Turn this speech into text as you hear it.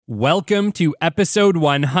Welcome to episode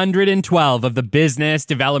 112 of the Business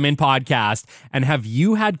Development Podcast. And have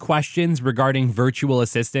you had questions regarding virtual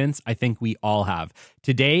assistants? I think we all have.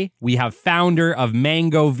 Today, we have founder of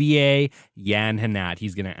Mango VA, Hnat.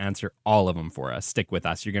 He's going to answer all of them for us. Stick with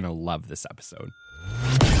us. You're going to love this episode.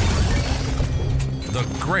 The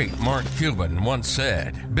great Mark Cuban once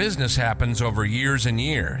said, "Business happens over years and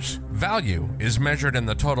years. Value is measured in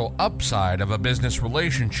the total upside of a business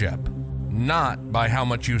relationship, not by how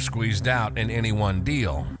much you squeezed out in any one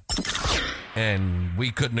deal." And we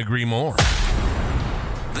couldn't agree more.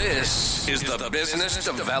 This is the Business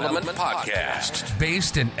Development Podcast,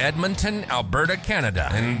 based in Edmonton, Alberta, Canada,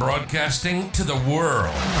 and broadcasting to the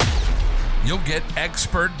world. You'll get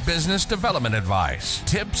expert business development advice,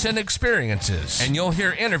 tips and experiences, and you'll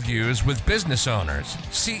hear interviews with business owners,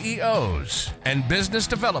 CEOs, and business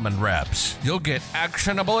development reps. You'll get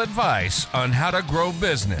actionable advice on how to grow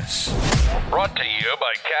business. Brought to you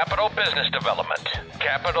by Capital Business Development,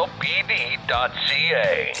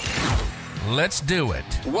 capitalbd.ca. Let's do it.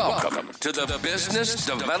 Welcome to the Business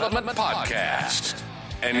Development Podcast.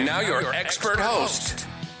 And now your expert host,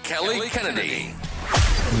 Kelly Kennedy.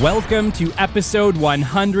 Welcome to episode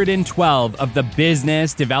 112 of the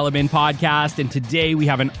Business Development Podcast. And today we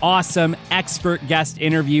have an awesome expert guest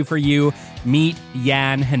interview for you. Meet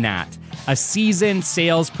Hnat, a seasoned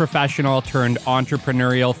sales professional turned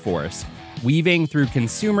entrepreneurial force, weaving through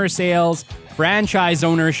consumer sales, franchise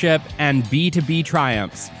ownership, and B2B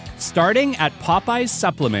triumphs. Starting at Popeye's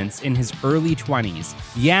Supplements in his early 20s,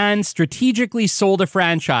 Jan strategically sold a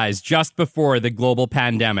franchise just before the global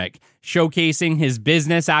pandemic, showcasing his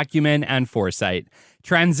business acumen and foresight.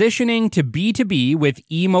 Transitioning to B2B with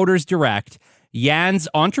eMotors Direct, Jan's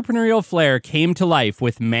entrepreneurial flair came to life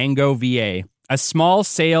with Mango VA, a small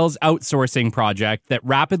sales outsourcing project that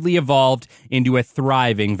rapidly evolved into a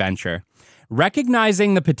thriving venture.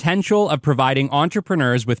 Recognizing the potential of providing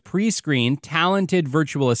entrepreneurs with pre-screened, talented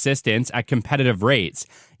virtual assistants at competitive rates,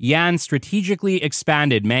 Jan strategically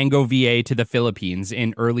expanded Mango VA to the Philippines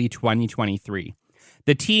in early 2023.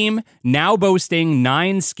 The team, now boasting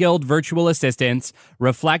 9 skilled virtual assistants,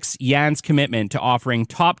 reflects Jan's commitment to offering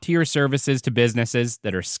top-tier services to businesses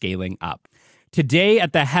that are scaling up. Today,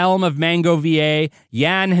 at the helm of Mango VA,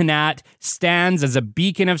 Hnat stands as a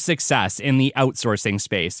beacon of success in the outsourcing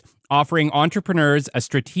space, offering entrepreneurs a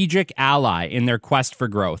strategic ally in their quest for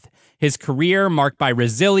growth. His career, marked by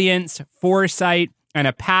resilience, foresight, and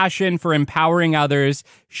a passion for empowering others,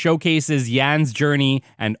 showcases Jan's journey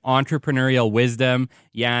and entrepreneurial wisdom.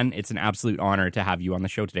 Jan, it's an absolute honor to have you on the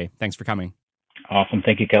show today. Thanks for coming. Awesome.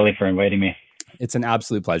 Thank you, Kelly, for inviting me. It's an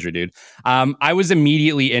absolute pleasure, dude. I was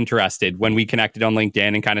immediately interested when we connected on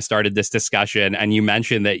LinkedIn and kind of started this discussion, and you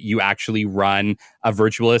mentioned that you actually run a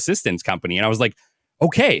virtual assistance company. And I was like,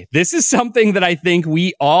 okay, this is something that I think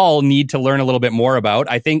we all need to learn a little bit more about.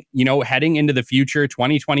 I think, heading into the future,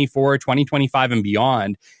 2024, 2025 and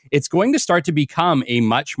beyond, it's going to start to become a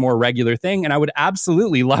much more regular thing. And I would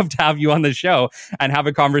absolutely love to have you on the show and have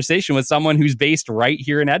a conversation with someone who's based right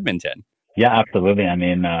here in Edmonton. Yeah, absolutely. I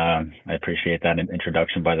mean, I appreciate that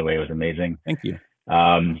introduction, by the way. It was amazing. Thank you.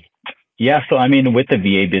 So I mean, with the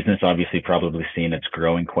VA business, obviously probably seen it's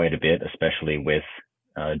growing quite a bit, especially with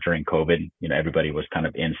during COVID. Everybody was kind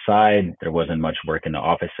of inside. There wasn't much work in the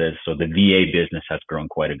offices. So the VA business has grown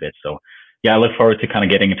quite a bit. So yeah, I look forward to kind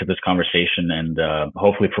of getting into this conversation and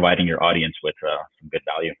hopefully providing your audience with some good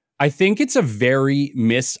value. I think it's a very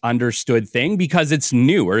misunderstood thing because it's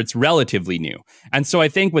new, or it's relatively new. And so I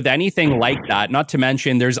think with anything like that, not to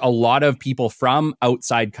mention there's a lot of people from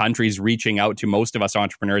outside countries reaching out to most of us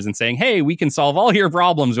entrepreneurs and saying, hey, we can solve all your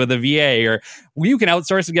problems with a VA, or you can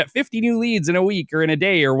outsource and get 50 new leads in a week or in a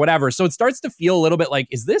day or whatever. So it starts to feel a little bit like,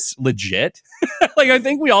 is this legit? I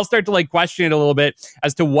think we all start to question it a little bit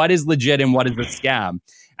as to what is legit and what is a scam.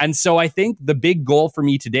 And so I think the big goal for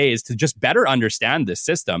me today is to just better understand this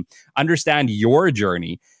system, understand your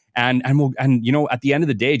journey, and at the end of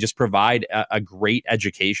the day, just provide a great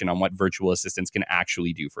education on what virtual assistants can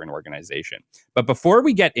actually do for an organization. But before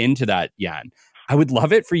we get into that, Jan, I would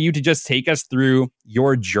love it for you to just take us through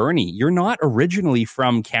your journey. You're not originally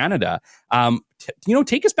from Canada.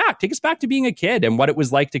 Take us back to being a kid and what it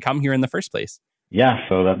was like to come here in the first place. Yeah,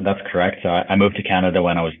 so that's correct. I moved to Canada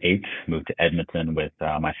when I was 8, moved to Edmonton with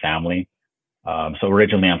my family. So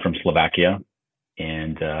originally I'm from Slovakia,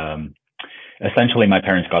 and essentially my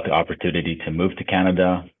parents got the opportunity to move to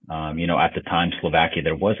Canada. At the time, Slovakia,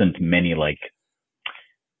 there wasn't many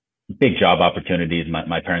big job opportunities.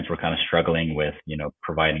 My parents were kind of struggling with,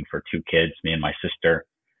 providing for 2 kids, me and my sister.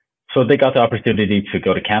 So they got the opportunity to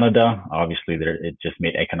go to Canada. Obviously, it just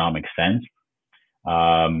made economic sense.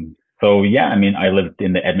 So yeah, I mean, I lived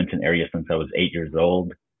in the Edmonton area since I was 8 years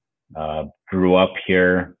old. Grew up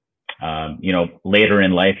here. Later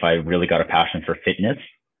in life, I really got a passion for fitness.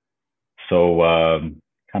 So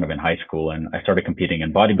kind of in high school, and I started competing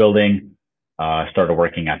in bodybuilding. Started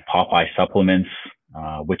working at Popeye Supplements,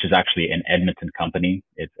 which is actually an Edmonton company.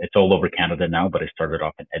 It's all over Canada now, but I started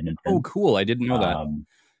off in Oh, Edmonton. cool. I didn't know that.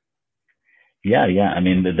 Yeah. I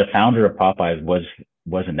mean, the founder of Popeyes was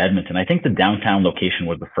in Edmonton. I think the downtown location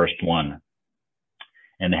was the first one,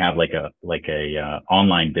 and they have like a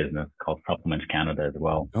online business called Supplements Canada as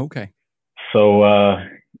well. Okay. So I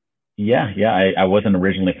wasn't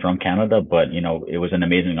originally from Canada, but it was an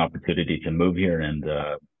amazing opportunity to move here, and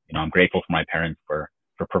I'm grateful for my parents for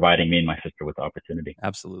providing me and my sister with the opportunity.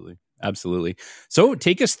 Absolutely. Absolutely. So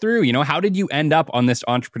take us through, how did you end up on this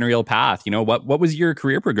entrepreneurial path? What was your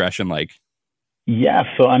career progression like? Yeah,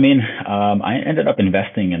 so I mean, I ended up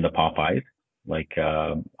investing in the Popeyes.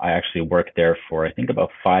 I actually worked there for I think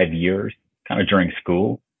about 5 years, kind of during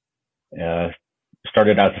school. Uh,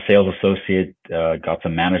 Started as a sales associate, got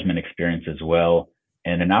some management experience as well.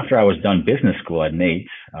 And then after I was done business school at Nate,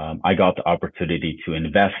 I got the opportunity to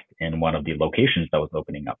invest in one of the locations that was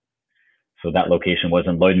opening up. So that location was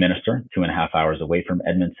in Lloydminster, 2.5 hours away from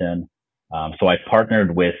Edmonton. So I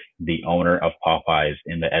partnered with the owner of Popeyes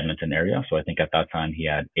in the Edmonton area. So I think at that time he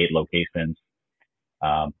had 8 locations.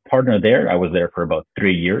 Partner there, I was there for about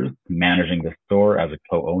 3 years, managing the store as a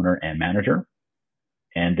co-owner and manager.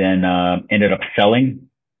 And then ended up selling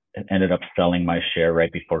my share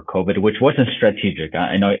right before COVID, which wasn't strategic.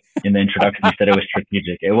 I know in the introduction you said it was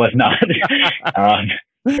strategic. It was not.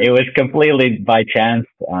 It was completely by chance.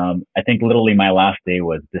 I think literally my last day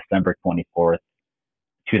was December 24th,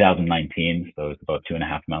 2019. So it's about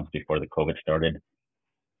 2.5 months before the COVID started.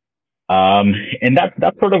 And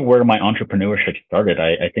that's sort of where my entrepreneurship started.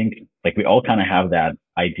 I think like we all kind of have that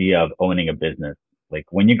idea of owning a business. Like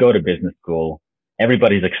when you go to business school,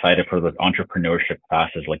 everybody's excited for those entrepreneurship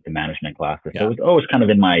classes, like the management classes. Yeah. So it was always kind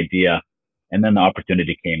of in my idea. And then the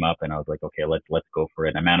opportunity came up and I was like, okay, let's go for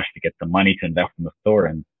it. I managed to get some money to invest in the store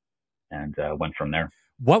and went from there.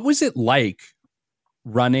 What was it like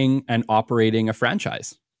running and operating a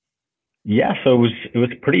franchise? Yeah, so it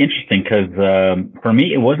was pretty interesting because for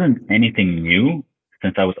me, it wasn't anything new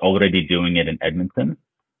since I was already doing it in Edmonton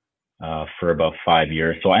for about 5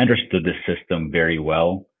 years. So I understood the system very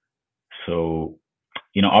well. So,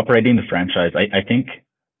 operating the franchise, I think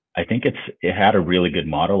it had a really good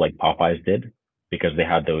model like Popeyes did because they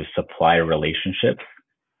had those supplier relationships.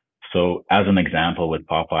 So as an example with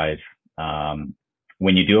Popeyes,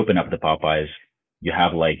 when you do open up the Popeyes, you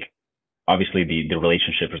have obviously the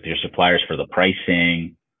relationship with your suppliers for the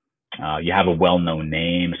pricing. You have a well-known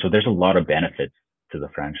name. So there's a lot of benefits to the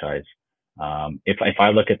franchise. If I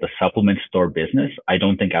look at the supplement store business, I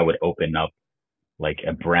don't think I would open up like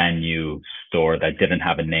a brand new store that didn't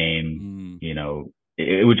have a name.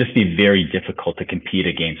 It would just be very difficult to compete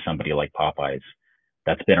against somebody like Popeyes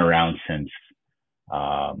that's been around since,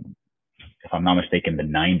 if I'm not mistaken, the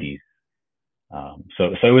 90s.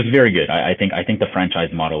 So it was very good. I think the franchise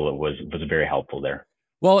model was very helpful there.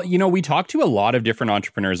 Well, we talked to a lot of different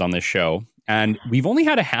entrepreneurs on this show, and we've only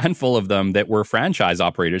had a handful of them that were franchise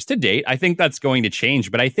operators to date. I think that's going to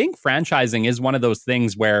change, but I think franchising is one of those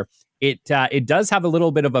things where it does have a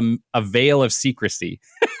little bit of a veil of secrecy,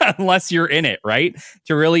 unless you're in it, right?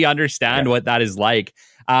 To really understand what that is like.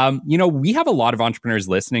 We have a lot of entrepreneurs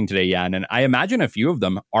listening today, Jan, and I imagine a few of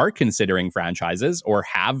them are considering franchises or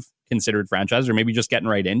have considered franchises or maybe just getting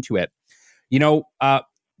right into it.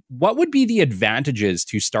 What would be the advantages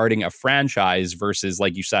to starting a franchise versus,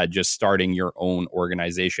 like you said, just starting your own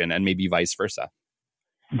organization and maybe vice versa?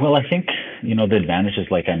 Well, I think, the advantages,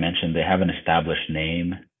 like I mentioned, they have an established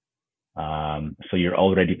name. So you're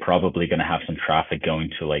already probably going to have some traffic going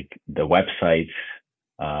to like the websites.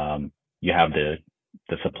 You have the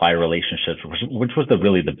supplier relationships, which was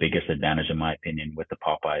really the biggest advantage in my opinion with the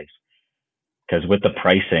Popeyes. Because with the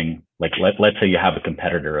pricing, like let's say you have a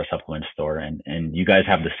competitor, a supplement store, and you guys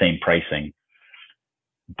have the same pricing,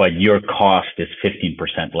 but your cost is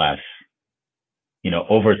 15% less.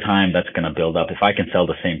 Over time that's going to build up. If I can sell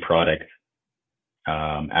the same product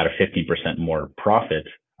at a 15% more profit,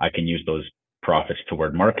 I can use those profits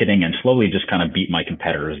toward marketing and slowly just kind of beat my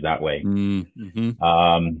competitors that way. Mm-hmm.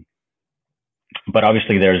 But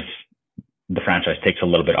obviously the franchise takes a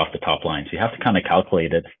little bit off the top line. So you have to kind of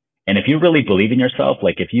calculate it. And if you really believe in yourself,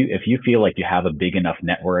 like if you feel like you have a big enough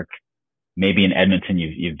network, maybe in Edmonton,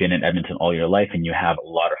 you've been in Edmonton all your life and you have a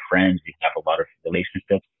lot of friends, you have a lot of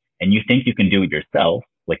relationships, and you think you can do it yourself,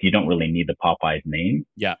 like you don't really need the Popeyes name.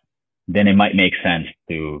 Yeah. Then it might make sense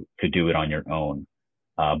to do it on your own.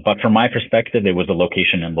 But from my perspective, it was a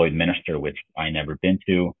location in Lloydminster, which I never been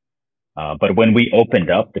to. But when we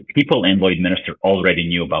opened up, the people in Lloydminster already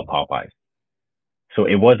knew about Popeyes. So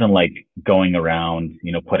it wasn't like going around,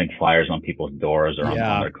 putting flyers on people's doors or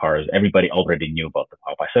on their cars. Everybody already knew about the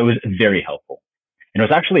Popeyes. So it was very helpful. And it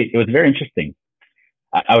was very interesting.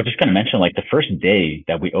 I was just going to mention, like, the first day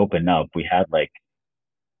that we opened up,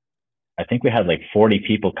 I think we had like 40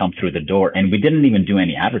 people come through the door, and we didn't even do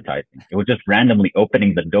any advertising. It was just randomly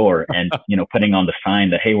opening the door and, putting on the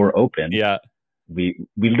sign that, hey, we're open. Yeah. We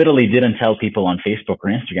literally didn't tell people on Facebook or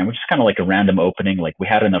Instagram, which is kind of like a random opening. Like, we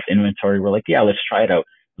had enough inventory. We're like, yeah, let's try it out.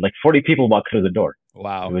 Like 40 people walked through the door.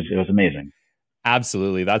 Wow. It was amazing.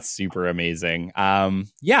 Absolutely. That's super amazing.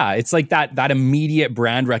 It's like that immediate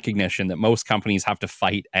brand recognition that most companies have to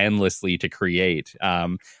fight endlessly to create.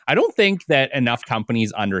 I don't think that enough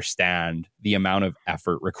companies understand the amount of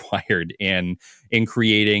effort required in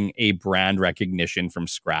creating a brand recognition from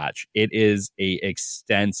scratch. It is a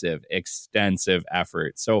extensive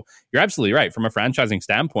effort. So you're absolutely right. From a franchising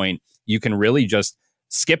standpoint, you can really just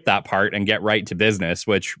skip that part and get right to business,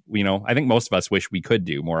 which, I think most of us wish we could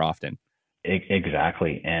do more often.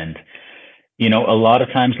 Exactly. And, a lot of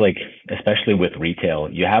times, like, especially with retail,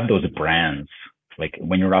 you have those brands, like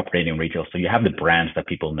when you're operating retail. So you have the brands that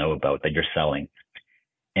people know about that you're selling.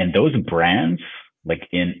 And those brands, like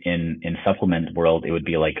in supplement world, it would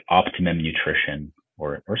be like Optimum Nutrition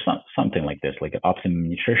or something like this, like Optimum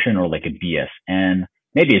Nutrition or like a BSN.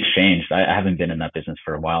 Maybe it's changed. I haven't been in that business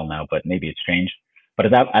for a while now, but maybe it's changed. But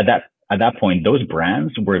at that point, those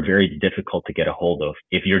brands were very difficult to get a hold of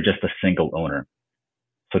if you're just a single owner.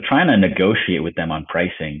 So trying to negotiate with them on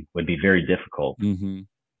pricing would be very difficult. Mm-hmm.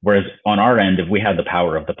 Whereas on our end, if we have the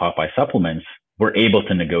power of the Popeye supplements, we're able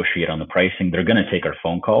to negotiate on the pricing. They're going to take our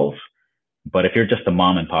phone calls. But if you're just a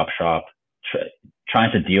mom and pop shop,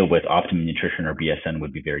 trying to deal with Optimum Nutrition or BSN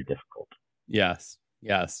would be very difficult. Yes.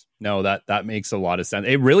 No, that makes a lot of sense.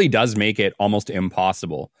 It really does make it almost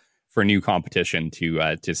impossible for new competition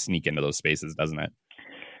to sneak into those spaces, doesn't it?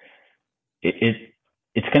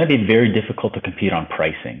 It's going to be very difficult to compete on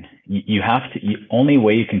pricing. The only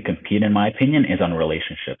way you can compete, in my opinion, is on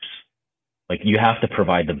relationships. Like, you have to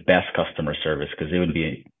provide the best customer service, because it would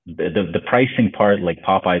be the pricing part, like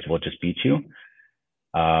Popeyes will just beat you.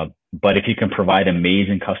 But if you can provide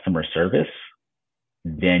amazing customer service,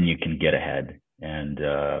 then you can get ahead. And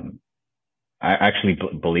I actually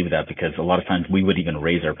believe that, because a lot of times we would even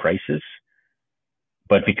raise our prices,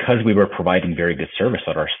 but because we were providing very good service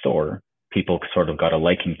at our store, people sort of got a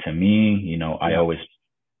liking to me. I always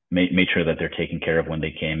made sure that they're taken care of when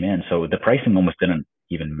they came in. So the pricing almost didn't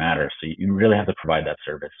even matter. So you really have to provide that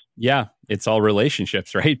service. Yeah. It's all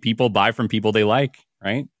relationships, right? People buy from people they like,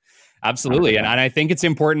 right? Absolutely. And I think it's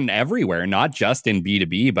important everywhere, not just in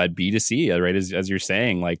B2B, but B2C, right? As you're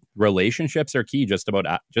saying, like, relationships are key just about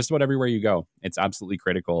everywhere you go. It's absolutely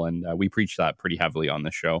critical. And we preach that pretty heavily on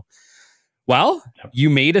the show. Well, you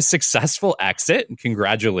made a successful exit.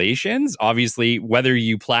 Congratulations. Obviously, whether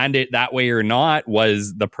you planned it that way or not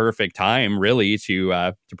was the perfect time, really,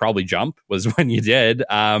 to probably jump was when you did.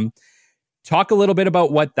 Talk a little bit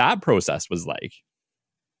about what that process was like.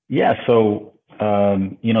 Yeah. So,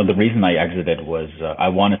 the reason I exited was I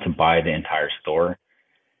wanted to buy the entire store,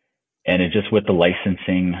 and it just, with the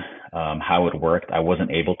licensing, how it worked, I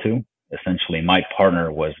wasn't able to. Essentially, my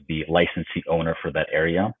partner was the licensee owner for that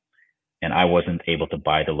area, and I wasn't able to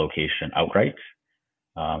buy the location outright.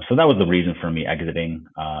 So that was the reason for me exiting.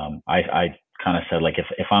 I kind of said, like,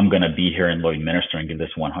 if I'm going to be here in Lloydminster and give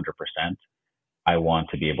this 100%, I want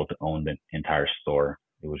to be able to own the entire store.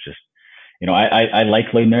 It was just, I like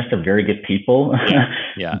Lloydminster, very good people,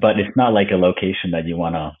 yeah. But it's not like a location that you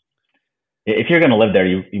want to, if you're going to live there,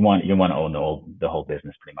 you want to own the whole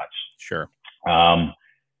business pretty much. Sure.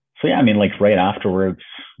 So yeah, I mean, like, right afterwards,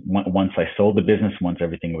 once I sold the business, once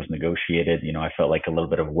everything was negotiated, I felt like a little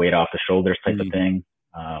bit of weight off the shoulders type of thing.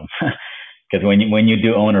 Because when you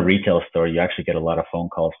do own a retail store, you actually get a lot of phone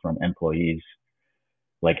calls from employees,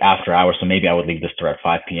 like, after hours. So maybe I would leave the store at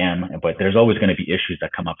 5 p.m., but there's always going to be issues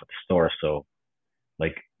that come up at the store. So,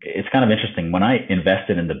 like, it's kind of interesting. When I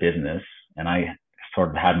invested in the business and I sort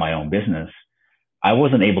of had my own business, I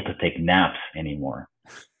wasn't able to take naps anymore.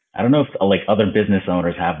 I don't know if, like, other business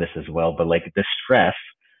owners have this as well, but, like, the stress,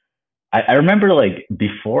 I remember, like,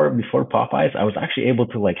 before Popeyes, I was actually able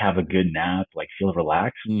to, like, have a good nap, like, feel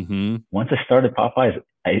relaxed. Mm-hmm. Once I started Popeyes,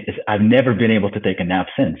 I've never been able to take a nap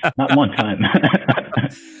since, not one time.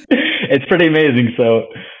 It's pretty amazing. So,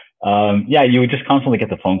 yeah, you would just constantly get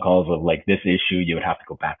the phone calls of, like, this issue. You would have to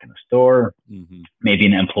go back in the store. Mm-hmm. Maybe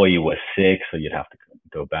an employee was sick, so you'd have to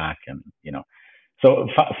go back, and So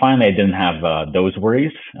finally, I didn't have those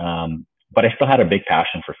worries, but I still had a big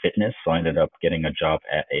passion for fitness. So I ended up getting a job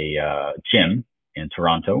at a gym in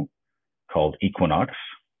Toronto called Equinox.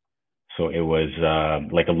 So it was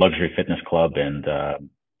like a luxury fitness club, and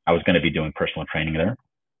I was going to be doing personal training there.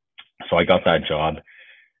 So I got that job,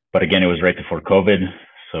 but again, it was right before COVID.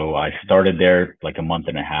 So I started there like a month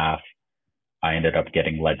and a half. I ended up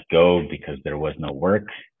getting let go because there was no work.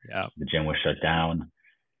 Yeah. The gym was shut down.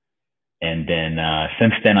 And then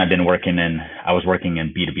since then, I was working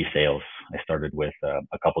in B2B sales. I started with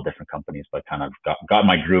a couple different companies, but kind of got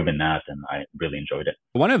my groove in that, and I really enjoyed it.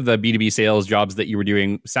 One of the B2B sales jobs that you were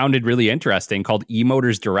doing sounded really interesting, called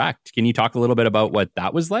eMotors Direct. Can you talk a little bit about what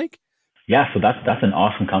that was like? Yeah, so that's an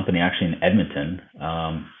awesome company actually in Edmonton.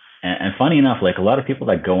 And funny enough, like a lot of people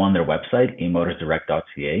that go on their website,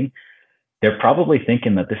 emotorsdirect.ca, they're probably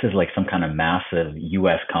thinking that this is like some kind of massive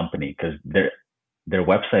US company because their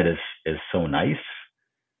website is so nice.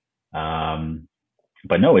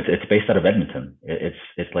 But no, it's based out of Edmonton.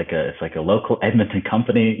 It's like a local Edmonton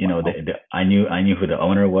company. You know, Wow. I knew who the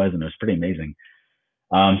owner was, and it was pretty amazing.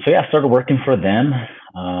 So yeah, I started working for them.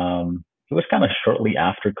 It was kind of shortly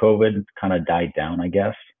after COVID kind of died down, I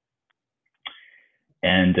guess.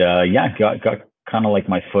 And yeah, got kind of like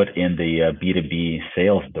my foot in the B2B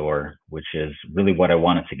sales door, which is really what I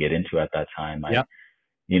wanted to get into at that time. Yeah.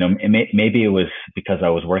 Maybe it was because I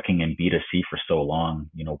was working in B2C for so long,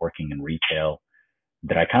 working in retail,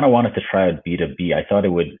 that I kind of wanted to try out B2B. I thought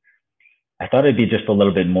it'd be just a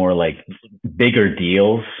little bit more like bigger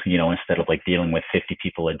deals, instead of like dealing with 50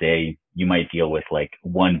 people a day, you might deal with like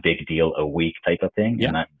one big deal a week type of thing. Yeah.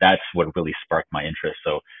 And that's what really sparked my interest.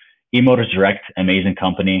 So eMotors Direct, amazing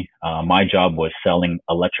company. My job was selling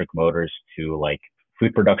electric motors to like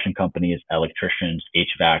food production companies, electricians,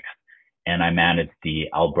 HVACs, and I managed the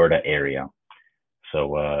Alberta area.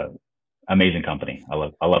 So amazing company. I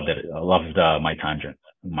loved it. I loved my time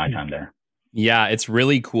there. Yeah, it's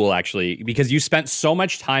really cool actually, because you spent so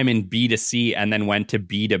much time in B2C and then went to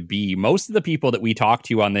B2B. Most of the people that we talk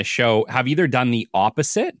to on this show have either done the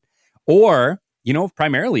opposite or,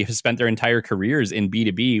 primarily have spent their entire careers in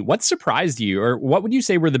B2B. What surprised you, or what would you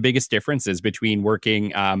say were the biggest differences between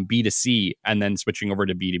working B2C and then switching over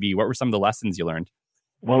to B2B? What were some of the lessons you learned?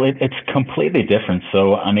 Well, it's completely different.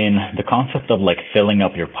 So, I mean, the concept of like filling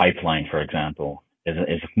up your pipeline, for example,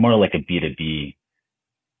 is more like a B2B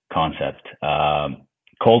concept.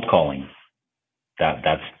 Cold calling,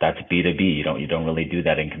 that's B2B. You don't really do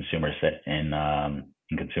that in consumer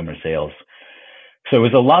sales. So it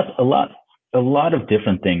was a lot of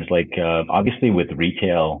different things. Like obviously with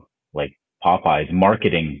retail, like Popeyes,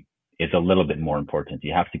 marketing is a little bit more important.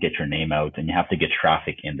 You have to get your name out and you have to get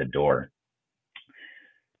traffic in the door.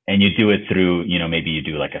 And you do it through, maybe you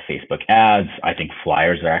do like a Facebook ads. I think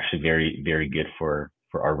flyers are actually very, very good for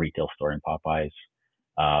our retail store in Popeyes.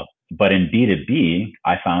 But in B2B,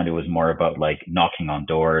 I found it was more about like knocking on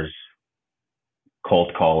doors,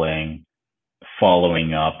 cold calling,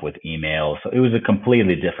 following up with emails. So it was a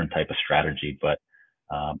completely different type of strategy. But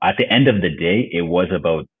at the end of the day, it was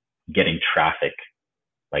about getting traffic,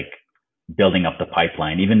 like building up the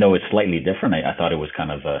pipeline. Even though it's slightly different, I thought it was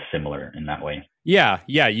kind of similar in that way. Yeah,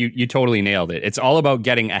 you totally nailed it. It's all about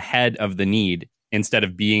getting ahead of the need instead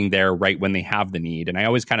of being there right when they have the need. And I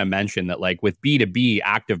always kind of mention that like with B2B,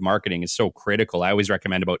 active marketing is so critical. I always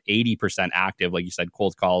recommend about 80% active, like you said,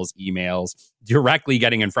 cold calls, emails, directly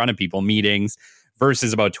getting in front of people, meetings,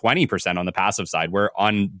 versus about 20% on the passive side, where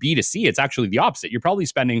on B2C, it's actually the opposite. You're probably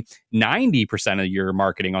spending 90% of your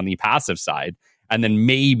marketing on the passive side, and then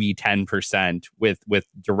maybe 10% with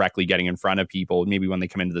directly getting in front of people, maybe when they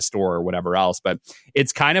come into the store or whatever else. But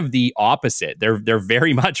it's kind of the opposite. They're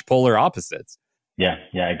very much polar opposites. Yeah,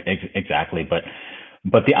 exactly.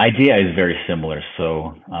 But the idea is very similar.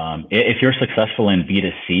 So if you're successful in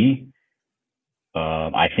B2C,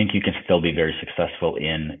 I think you can still be very successful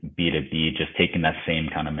in B2B, just taking that same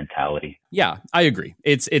kind of mentality. Yeah, I agree.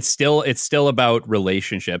 It's still about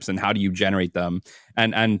relationships and how do you generate them,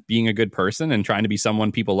 and being a good person and trying to be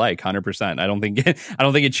someone people like. 100%. I don't think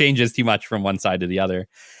it changes too much from one side to the other.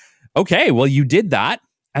 Okay, well, you did that,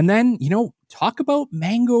 and then talk about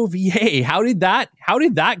Mango VA. How did that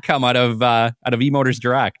come out of eMotors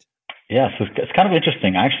Direct? Yeah, so it's kind of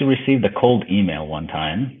interesting. I actually received a cold email one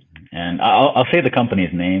time. And I'll say the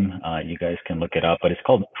company's name. You guys can look it up, but it's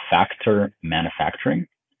called Factor Manufacturing.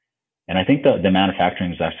 And I think the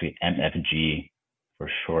manufacturing is actually MFG for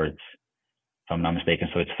short, if I'm not mistaken.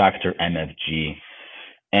 So it's Factor MFG.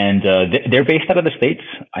 And they're based out of the States,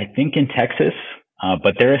 I think in Texas,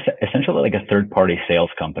 but they're essentially like a third-party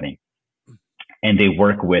sales company. And they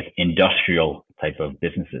work with industrial type of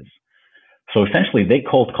businesses. So essentially, they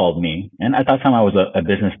cold called me, and at that time, I was a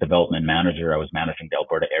business development manager. I was managing the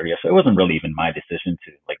Alberta area, so it wasn't really even my decision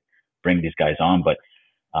to like bring these guys on. But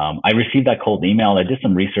I received that cold email. I did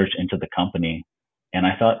some research into the company, and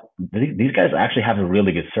I thought these guys actually have a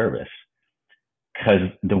really good service. Because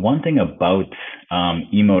the one thing about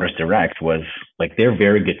eMotors Direct was like they're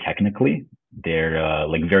very good technically. They're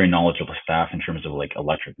like very knowledgeable staff in terms of like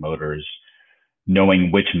electric motors,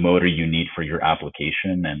 knowing which motor you need for your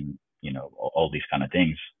application, and all these kind of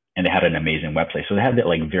things. And they had an amazing website, so they had that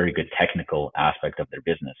like very good technical aspect of their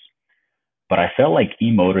business. But I felt like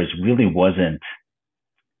eMotors really wasn't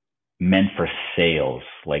meant for sales.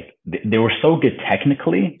 Like they were so good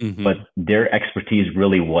technically, but their expertise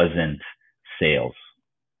really wasn't sales.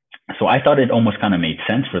 So I thought it almost kind of made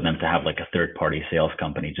sense for them to have like a third party sales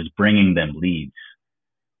company, just bringing them leads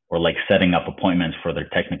or like setting up appointments for their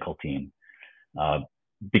technical team.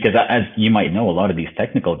 Because as you might know, a lot of these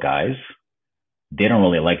technical guys, they don't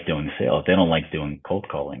really like doing sales. They don't like doing cold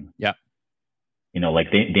calling. Yeah.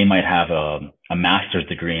 Like they might have a master's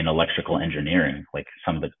degree in electrical engineering, like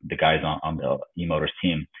some of the guys on the eMotors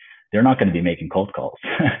team. They're not going to be making cold calls.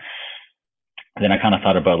 Then I kind of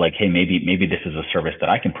thought about like, hey, maybe this is a service that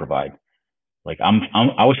I can provide. Like I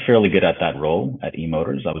was fairly good at that role at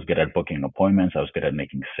eMotors. I was good at booking appointments. I was good at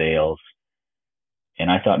making sales. And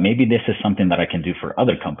I thought maybe this is something that I can do for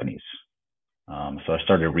other companies. So I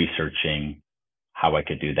started researching how I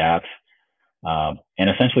could do that. And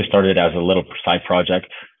essentially started as a little side project,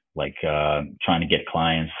 like trying to get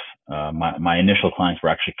clients. My initial clients were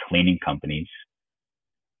actually cleaning companies.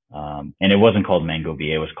 And it wasn't called Mango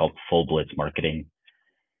VA, it was called Full Blitz Marketing.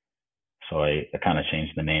 So I kind of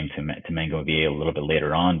changed the name to Mango VA a little bit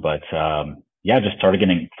later on. But just started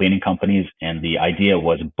getting cleaning companies. And the idea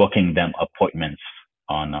was booking them appointments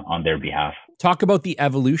on their behalf. Talk about the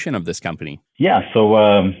evolution of this company. Yeah. So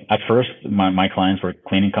at first, my clients were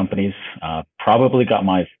cleaning companies. Probably got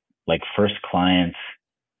my like first clients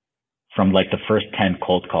from like the first 10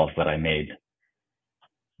 cold calls that I made,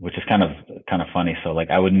 which is kind of funny. So like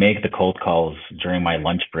I would make the cold calls during my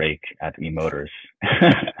lunch break at eMotors.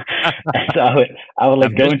 So I would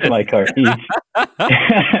like go into my car, eat.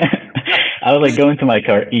 I would like go into my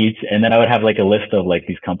car, eat, and then I would have like a list of like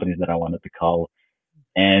these companies that I wanted to call.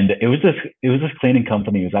 And it was this cleaning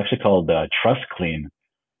company. It was actually called Trust Clean.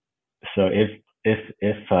 So if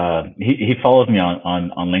he follows me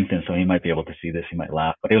on LinkedIn, so he might be able to see this. He might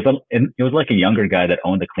laugh, but it was like a younger guy that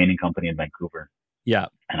owned a cleaning company in Vancouver. Yeah.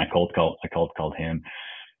 And I cold called him,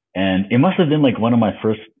 and it must have been like one of my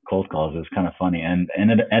first cold calls. It was kind of funny, and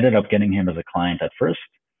it ended up getting him as a client at first.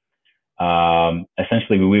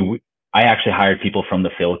 Essentially, I actually hired people from the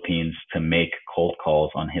Philippines to make cold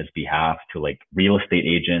calls on his behalf to like real estate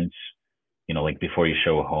agents. Like before you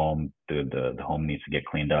show a home, the home needs to get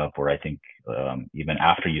cleaned up, or I think even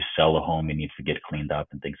after you sell a home, it needs to get cleaned up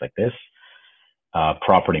and things like this.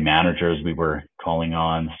 Property managers we were calling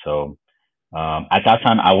on. So at that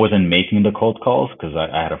time, I wasn't making the cold calls because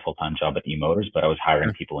I had a full-time job at eMotors, but I was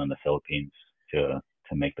hiring people in the Philippines to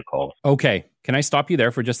make the calls. Okay. Can I stop you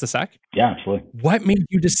there for just a sec? Yeah, absolutely. What made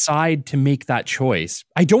you decide to make that choice?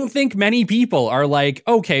 I don't think many people are like,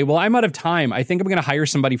 okay, well, I'm out of time. I think I'm going to hire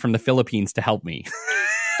somebody from the Philippines to help me.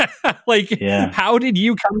 How did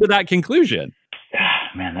you come to that conclusion?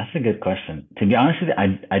 Man, that's a good question. To be honest with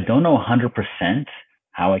you, I don't know 100%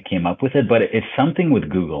 how I came up with it, but it's something with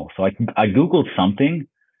Google. So I Googled something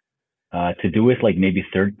to do with like maybe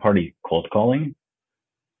third-party cold calling,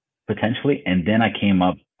 potentially. And then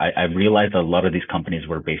I realized a lot of these companies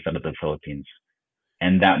were based out of the Philippines,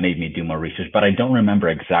 and that made me do more research, but I don't remember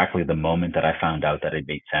exactly the moment that I found out that it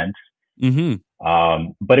made sense.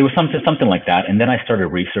 But it was something like that. And then I started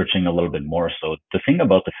researching a little bit more. So the thing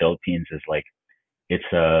about the Philippines is like,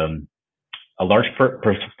 it's a large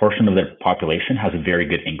portion of their population has a very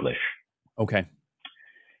good English. Okay.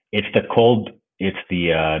 It's the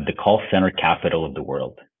call center capital of the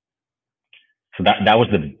world. So that was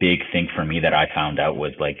the big thing for me that I found out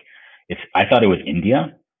was like, I thought it was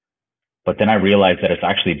India, but then I realized that it's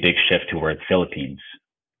actually a big shift towards Philippines,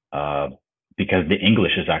 because the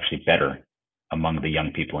English is actually better among the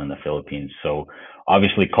young people in the Philippines. So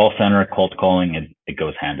obviously call center, cold calling, it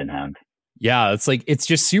goes hand in hand. Yeah. It's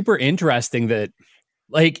just super interesting that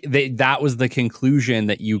that was the conclusion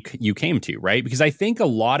that you came to, right? Because I think a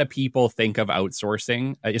lot of people think of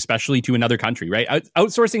outsourcing, especially to another country, right?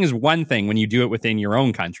 Outsourcing is one thing when you do it within your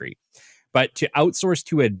own country, but to outsource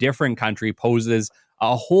to a different country poses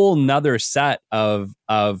a whole nother set of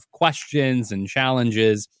questions and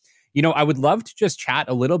challenges. I would love to just chat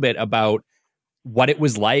a little bit about what it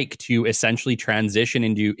was like to essentially transition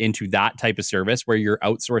into that type of service where you're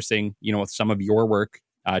outsourcing, some of your work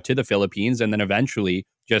to the Philippines, and then eventually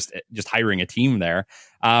just hiring a team there.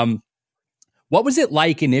 What was it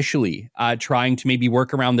like initially trying to maybe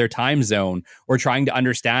work around their time zone, or trying to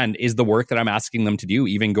understand, is the work that I'm asking them to do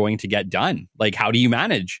even going to get done? Like, how do you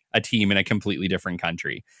manage a team in a completely different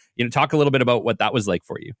country? Talk a little bit about what that was like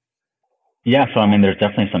for you. Yeah, so I mean, there's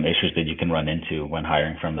definitely some issues that you can run into when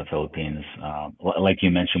hiring from the Philippines. Like you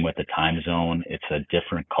mentioned with the time zone, it's a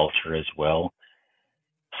different culture as well.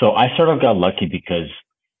 So I sort of got lucky because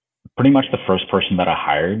pretty much the first person that I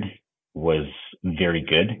hired was very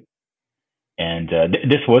good. And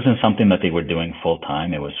this wasn't something that they were doing full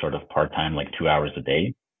time. It was sort of part time, like 2 hours a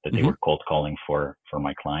day that they were cold calling for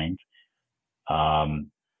my clients. And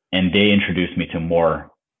they introduced me to more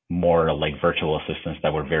like virtual assistants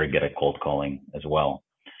that were very good at cold calling as well.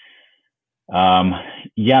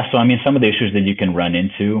 Yeah, so I mean, some of the issues that you can run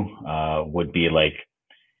into would be like,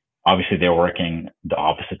 obviously they're working the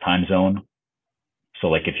opposite time zone. So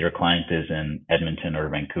like if your client is in Edmonton or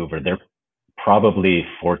Vancouver, they're probably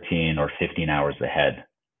 14 or 15 hours ahead.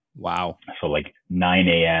 Wow. So like 9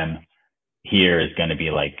 a.m. here is going to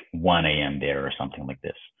be like 1 a.m. there or something like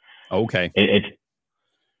this. Okay.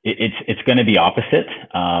 It's going to be opposite.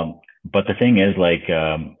 But the thing is, like,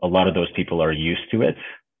 a lot of those people are used to it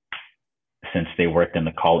since they worked in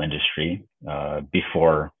the call industry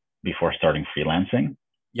before starting freelancing.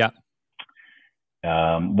 Yeah.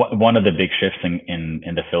 One of the big shifts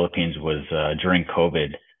in the Philippines was during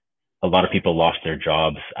COVID, a lot of people lost their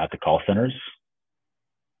jobs at the call centers.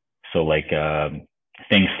 So like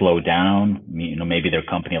things slowed down. Maybe their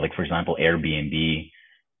company, like for example, Airbnb,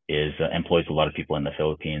 employs a lot of people in the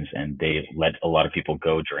Philippines, and they let a lot of people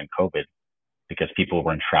go during COVID because people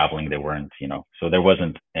weren't traveling. They weren't, so there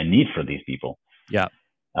wasn't a need for these people. Yeah.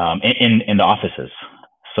 In the offices.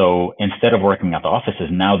 So instead of working at the offices,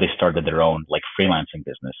 now they started their own like freelancing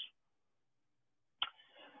business.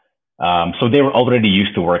 So they were already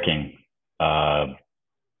used to working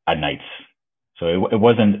at nights. So it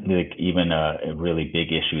wasn't like even a really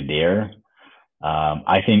big issue there.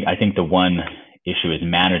 I think the one issue is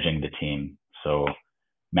managing the team. So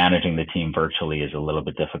managing the team virtually is a little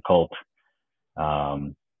bit difficult.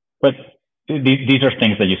 But these are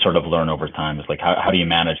things that you sort of learn over time. It's like, how do you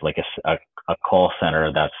manage like a call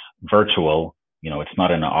center that's virtual? It's not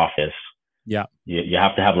in an office. Yeah. You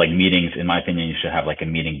have to have like meetings. In my opinion, you should have like a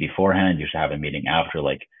meeting beforehand. You should have a meeting after,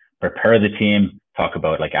 like prepare the team, talk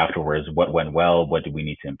about like afterwards, what went well, what do we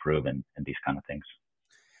need to improve, and these kind of things.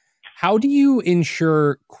 How do you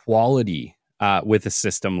ensure quality with a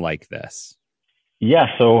system like this? Yeah.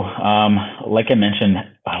 So, like I mentioned,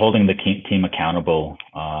 holding the team accountable,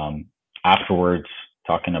 afterwards,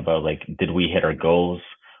 talking about like, did we hit our goals?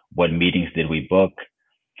 What meetings did we book?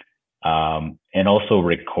 And also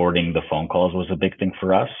recording the phone calls was a big thing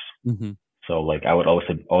for us. Mm-hmm. So like I would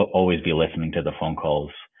also always be listening to the phone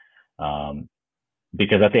calls,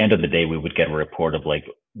 because at the end of the day, we would get a report of like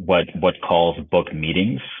what calls book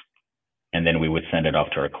meetings, and then we would send it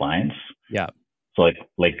off to our clients. Yeah. So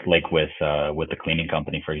like with the cleaning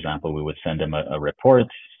company, for example, we would send them a report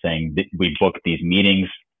saying that we booked these meetings,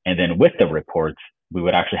 and then with the report, we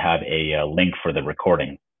would actually have a link for the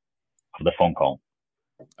recording of the phone call.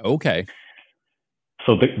 Okay.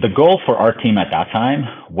 So the goal for our team at that time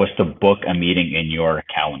was to book a meeting in your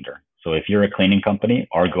calendar. So if you're a cleaning company,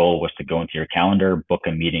 our goal was to go into your calendar, book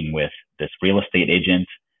a meeting with this real estate agent,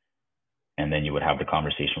 and then you would have the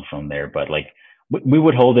conversation from there. But like we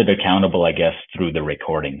would hold it accountable, I guess, through the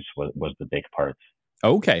recordings was the big part.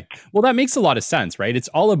 Okay. Well, that makes a lot of sense, right? It's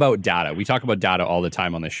all about data. We talk about data all the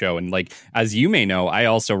time on the show. And like, as you may know, I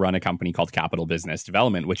also run a company called Capital Business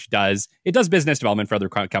Development, which does business development for other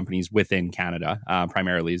companies within Canada,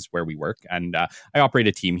 primarily is where we work. And I operate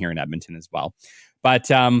a team here in Edmonton as well. But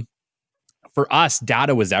for us,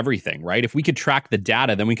 data was everything, right? If we could track the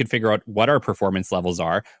data, then we could figure out what our performance levels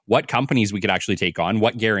are, what companies we could actually take on,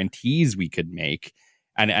 what guarantees we could make.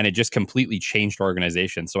 And it just completely changed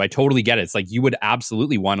organizations. So I totally get it. It's like you would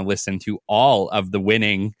absolutely want to listen to all of the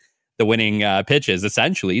winning pitches,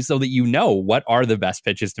 essentially, so that you know what are the best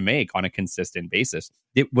pitches to make on a consistent basis.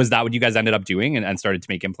 Was that what you guys ended up doing and started to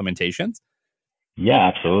make implementations?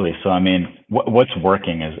 Yeah, absolutely. So, I mean, what's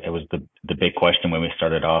working is, it was the big question when we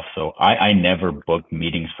started off. So I never booked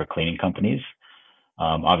meetings for cleaning companies.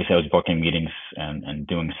 Obviously, I was booking meetings and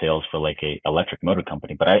doing sales for like a electric motor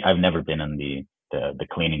company, but I've never been in the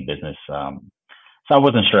cleaning business. So I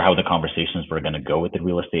wasn't sure how the conversations were going to go with the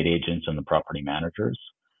real estate agents and the property managers.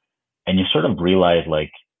 And you sort of realize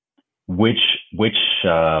like which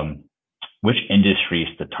industries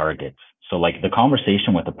to target. So like the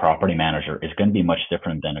conversation with the property manager is going to be much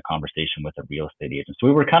different than a conversation with a real estate agent. So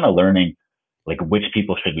we were kind of learning like which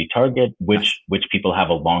people should we target, which people have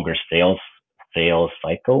a longer sales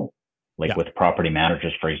cycle. Like Yeah. with property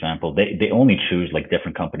managers, for example, they only choose like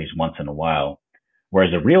different companies once in a while.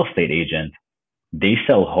 Whereas a real estate agent, they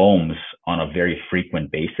sell homes on a very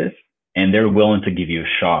frequent basis, and they're willing to give you a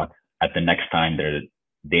shot at the next time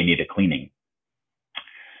they need a cleaning.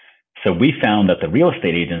 So we found that the real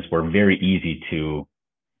estate agents were very easy to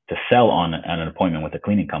sell on an appointment with a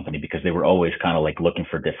cleaning company because they were always kind of like looking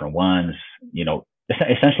for different ones, you know,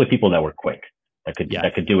 essentially people that were quick, that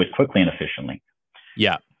could do it quickly and efficiently.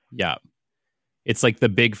 Yeah. Yeah. It's like the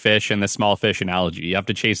big fish and the small fish analogy. You have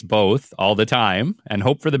to chase both all the time and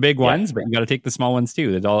hope for the big ones, but you got to take the small ones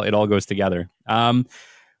too. It all goes together.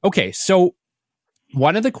 Okay. So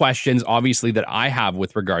one of the questions obviously that I have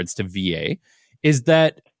with regards to VA is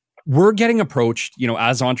that we're getting approached, you know,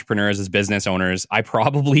 as entrepreneurs, as business owners. I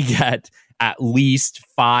probably get at least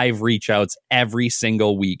 5 reach outs every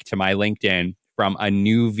single week to my LinkedIn from a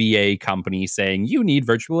new VA company saying, you need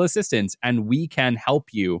virtual assistants and we can help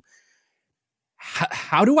you.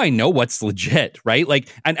 How do I know what's legit, right? Like,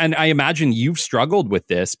 and I imagine you've struggled with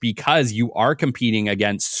this because you are competing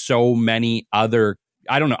against so many other,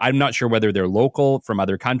 I don't know, I'm not sure whether they're local from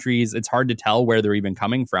other countries. It's hard to tell where they're even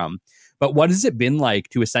coming from. But what has it been like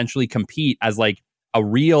to essentially compete as like a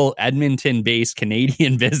real Edmonton-based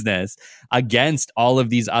Canadian business against all of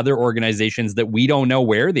these other organizations that we don't know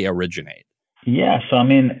where they originate? Yeah, so I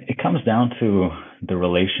mean, it comes down to the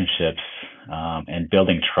relationships and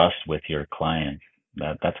building trust with your clients.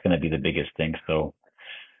 That's going to be the biggest thing. So,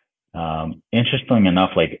 interestingly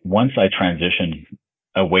enough, like once I transitioned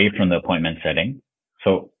away from the appointment setting,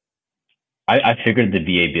 so I figured the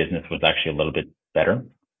VA business was actually a little bit better.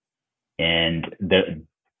 And the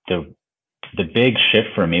big shift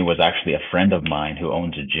for me was actually a friend of mine who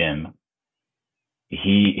owns a gym.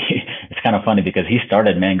 It's kind of funny because he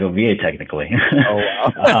started Mango VA technically. Oh,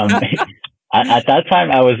 wow. At that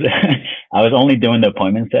time, I was only doing the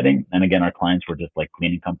appointment setting, and again, our clients were just like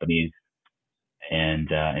cleaning companies and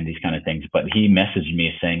these kind of things. But he messaged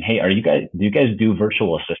me saying, "Hey, do you guys do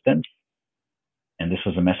virtual assistants?" And this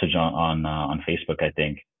was a message on Facebook, I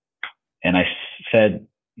think. And I said,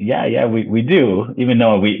 Yeah, we do, even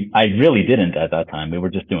though I really didn't at that time. We were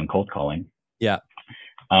just doing cold calling. Yeah.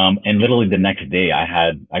 And literally the next day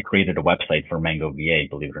I created a website for Mango VA,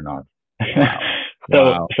 believe it or not.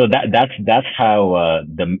 Wow. So that's how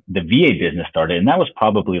the VA business started. And that was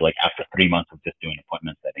probably like after 3 months of just doing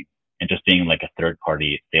appointment setting and just being like a third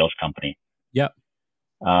party sales company. Yep.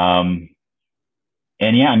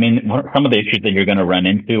 And yeah, I mean, some of the issues that you're going to run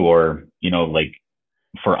into, or, you know, like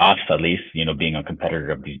for us, at least, you know, being a competitor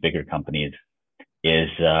of these bigger companies, is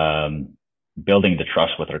building the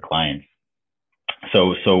trust with our clients.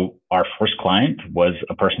 So our first client was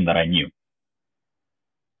a person that I knew.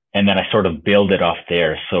 And then I sort of build it off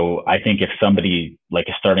there. So I think if somebody like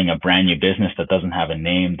is starting a brand new business that doesn't have a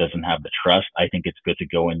name, doesn't have the trust, I think it's good to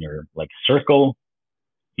go in your like circle.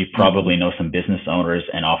 You probably know some business owners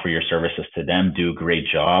and offer your services to them, do a great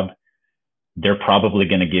job. They're probably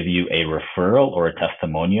going to give you a referral or a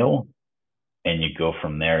testimonial, and you go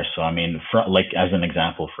from there. So, I mean, like as an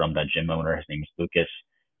example from that gym owner, his name is Lucas.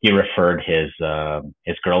 He referred his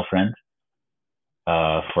girlfriend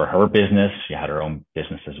for her business. She had her own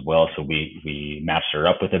business as well. So we matched her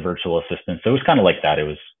up with a virtual assistant. So it was kind of like that. It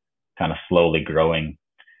was kind of slowly growing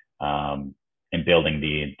and building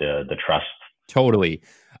the trust. Totally.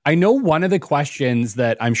 I know one of the questions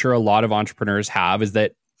that I'm sure a lot of entrepreneurs have is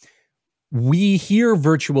that we hear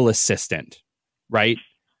virtual assistant, right?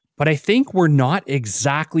 But I think we're not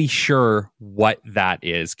exactly sure what that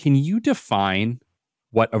is. Can you define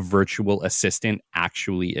what a virtual assistant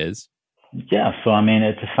actually is? Yeah. So, I mean,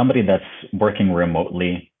 it's somebody that's working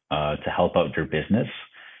remotely to help out your business.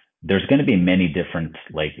 There's going to be many different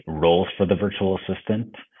like roles for the virtual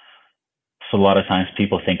assistant. So a lot of times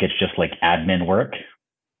people think it's just like admin work.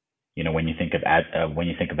 You know, when you think of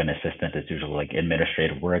an assistant, it's usually like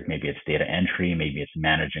administrative work. Maybe it's data entry. Maybe it's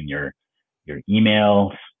managing your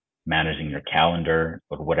emails, managing your calendar,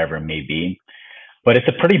 or whatever it may be. But it's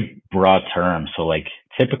a pretty broad term. So like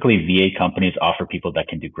typically VA companies offer people that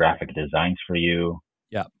can do graphic designs for you.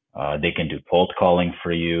 Yeah. They can do cold calling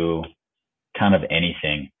for you, kind of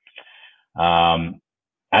anything.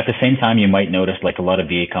 At the same time, you might notice like a lot of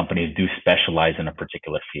VA companies do specialize in a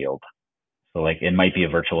particular field. So like it might be a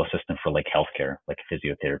virtual assistant for like healthcare, like a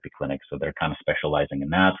physiotherapy clinic. So they're kind of specializing in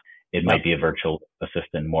that. It might be a virtual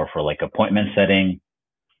assistant more for like appointment setting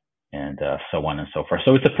and so on and so forth.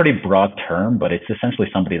 So it's a pretty broad term, but it's essentially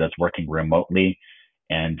somebody that's working remotely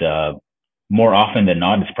and more often than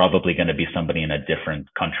not, it's probably going to be somebody in a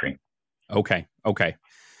different country. Okay.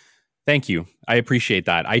 Thank you. I appreciate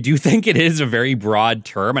that. I do think it is a very broad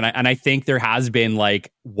term. And I think there has been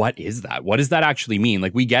like, what is that? What does that actually mean?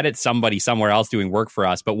 Like we get it, somebody somewhere else doing work for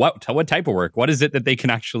us, but what type of work? What is it that they can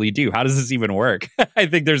actually do? How does this even work? I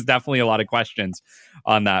think there's definitely a lot of questions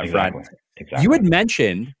on that front. Exactly. You had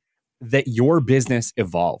mentioned that your business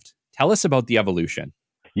evolved. Tell us about the evolution.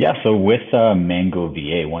 Yeah. So with Mango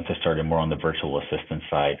VA, once I started more on the virtual assistant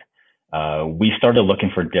side, we started looking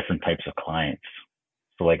for different types of clients.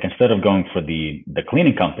 So like instead of going for the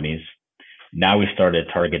cleaning companies, now we started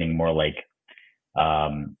targeting more like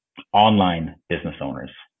online business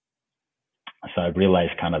owners. So I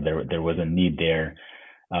realized kind of there was a need there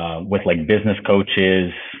with like business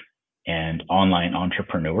coaches and online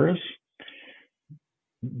entrepreneurs.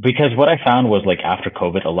 Because what I found was like after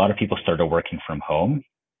COVID, a lot of people started working from home.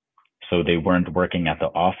 So they weren't working at the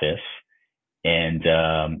office. And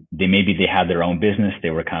they had their own business.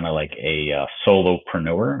 They were kind of like a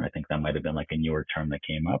solopreneur. I think that might have been like a newer term that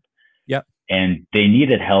came up. Yep. And they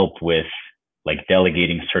needed help with like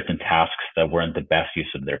delegating certain tasks that weren't the best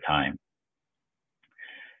use of their time.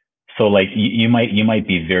 So like you might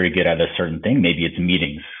be very good at a certain thing. Maybe it's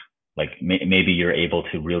meetings. Like maybe you're able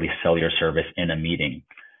to really sell your service in a meeting,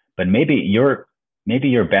 but maybe your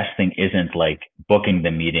best thing isn't like booking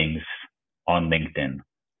the meetings on LinkedIn.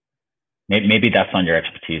 Maybe that's not your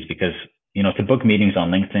expertise because, to book meetings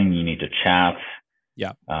on LinkedIn, you need to chat.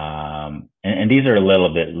 Yeah. And these are a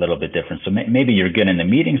little bit different. So maybe you're good in the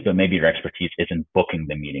meetings, but maybe your expertise isn't booking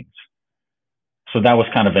the meetings. So that was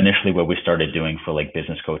kind of initially what we started doing for like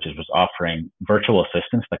business coaches, was offering virtual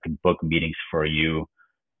assistants that could book meetings for you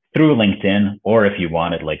through LinkedIn, or if you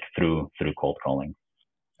wanted, like through cold calling.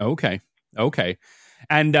 Okay.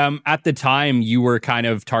 And at the time you were kind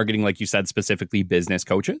of targeting, like you said, specifically business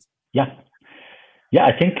coaches? Yeah,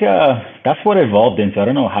 I think that's what evolved into. I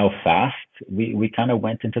don't know how fast we kind of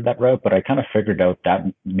went into that route, but I kind of figured out that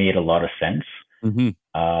made a lot of sense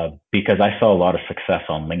because I saw a lot of success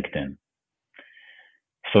on LinkedIn.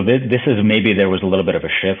 So this is maybe there was a little bit of a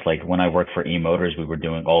shift. Like when I worked for eMotors, we were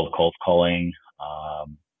doing all the cold calling,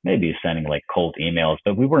 maybe sending like cold emails,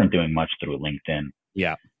 but we weren't doing much through LinkedIn.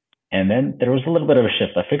 Yeah. And then there was a little bit of a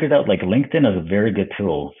shift. I figured out like LinkedIn is a very good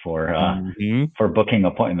tool for booking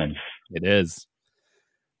appointments. It is.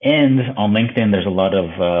 And on LinkedIn, there's a lot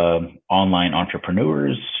of online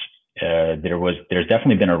entrepreneurs. There's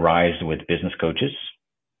definitely been a rise with business coaches.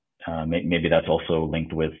 Maybe that's also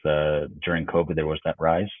linked with during COVID, there was that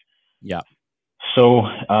rise. Yeah. So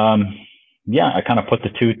I kind of put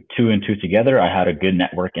the two and two together. I had a good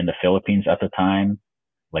network in the Philippines at the time,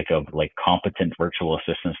 like competent virtual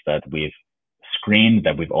assistants that we've screened,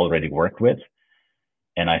 that we've already worked with.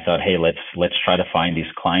 And I thought, hey, let's try to find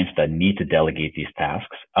these clients that need to delegate these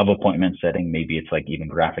tasks of appointment setting. Maybe it's like even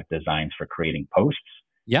graphic designs for creating posts.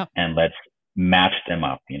 Yeah. And let's match them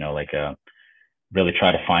up, really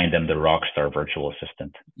try to find them the rock star virtual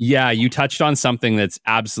assistant. Yeah, you touched on something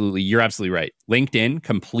you're absolutely right. LinkedIn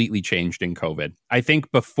completely changed in COVID. I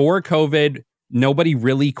think before COVID, nobody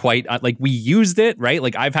really quite, we used it, right?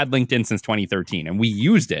 Like I've had LinkedIn since 2013 and we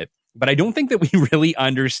used it, but I don't think that we really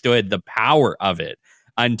understood the power of it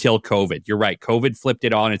until COVID. You're right. COVID flipped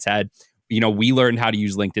it on its head. We learned how to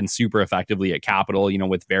use LinkedIn super effectively at Capital,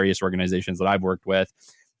 with various organizations that I've worked with.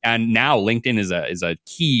 And now LinkedIn is a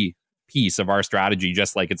key piece of our strategy,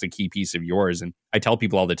 just like it's a key piece of yours. And I tell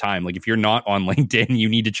people all the time, like if you're not on LinkedIn, you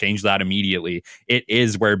need to change that immediately. It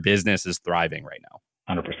is where business is thriving right now.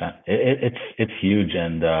 100%. It's huge.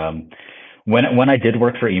 And when I did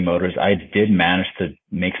work for eMotors, I did manage to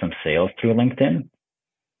make some sales through LinkedIn.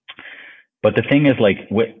 But the thing is, like,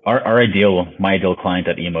 my ideal client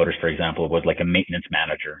at eMotors, for example, was like a maintenance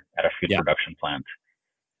manager at a food production plant.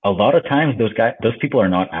 A lot of times, those people are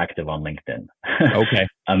not active on LinkedIn. Okay.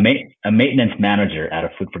 A maintenance manager at a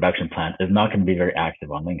food production plant is not going to be very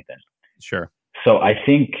active on LinkedIn. Sure. So I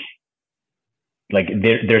think, like,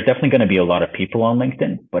 there's definitely going to be a lot of people on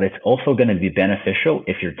LinkedIn, but it's also going to be beneficial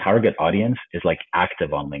if your target audience is like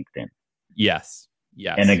active on LinkedIn. Yes.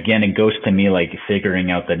 And again, it goes to me like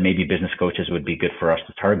figuring out that maybe business coaches would be good for us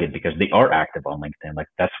to target because they are active on LinkedIn. Like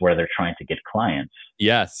that's where they're trying to get clients.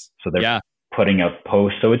 Yes. So they're putting out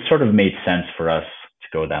posts. So it sort of made sense for us to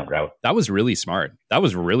go that route. That was really smart.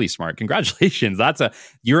 Congratulations.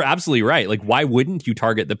 You're absolutely right. Like, why wouldn't you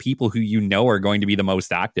target the people who are going to be the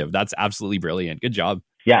most active? That's absolutely brilliant. Good job.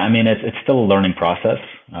 Yeah. I mean, it's still a learning process,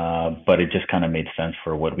 but it just kind of made sense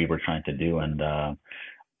for what we were trying to do. And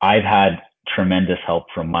I've had tremendous help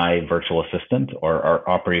from my virtual assistant or our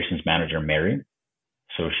operations manager, Mary.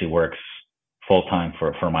 So she works full time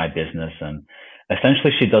for my business. And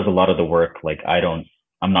essentially she does a lot of the work like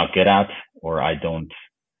I'm not good at, or I don't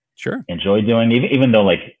Sure. enjoy doing, even though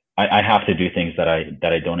like I have to do things that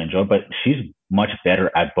I don't enjoy, but she's much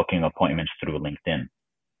better at booking appointments through LinkedIn.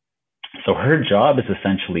 So her job is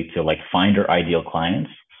essentially to like find her ideal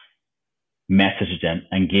clients, message them,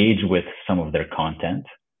 engage with some of their content,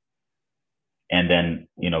 and then,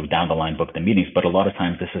 down the line book the meetings. But a lot of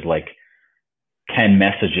times this is like 10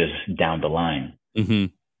 messages down the line.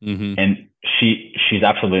 Mm-hmm. Mm-hmm. And she's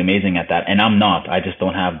absolutely amazing at that. And I'm not. I just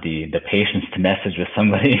don't have the patience to message with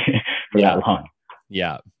somebody for that long.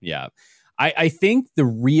 Yeah. Yeah. I think the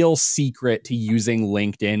real secret to using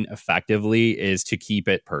LinkedIn effectively is to keep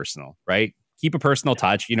it personal, right? Keep a personal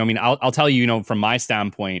touch. I'll tell you, from my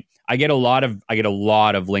standpoint, I get a lot of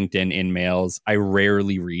LinkedIn in-mails. I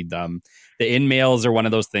rarely read them. The in-mails are one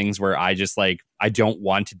of those things where I just I don't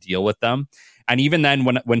want to deal with them. And even then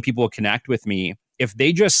when people connect with me, if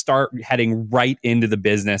they just start heading right into the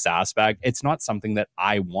business aspect, it's not something that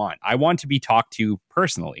I want. I want to be talked to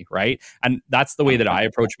personally, right? And that's the way that I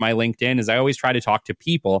approach my LinkedIn is I always try to talk to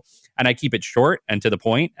people, and I keep it short and to the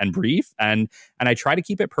point and brief, and I try to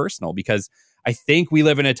keep it personal, because I think we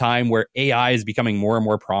live in a time where AI is becoming more and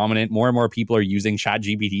more prominent. More and more people are using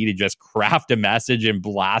ChatGPT to just craft a message and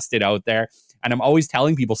blast it out there. And I'm always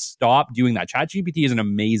telling people, stop doing that. ChatGPT is an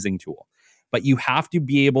amazing tool, but you have to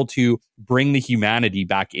be able to bring the humanity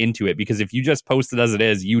back into it, because if you just post it as it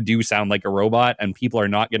is, you do sound like a robot and people are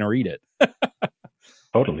not going to read it.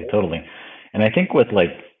 Totally. And I think with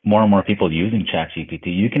like more and more people using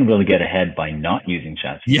ChatGPT, you can really get ahead by not using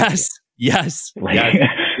ChatGPT. Yes. Like,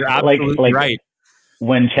 You're absolutely right.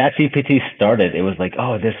 When ChatGPT started, it was like,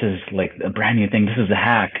 oh, this is like a brand new thing. This is a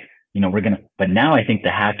hack. But now I think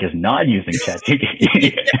the hack is not using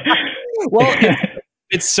ChatGPT. Well,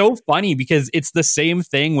 it's so funny because it's the same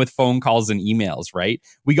thing with phone calls and emails, right?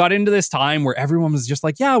 We got into this time where everyone was just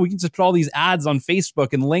like, yeah, we can just put all these ads on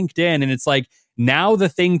Facebook and LinkedIn. And it's like, now the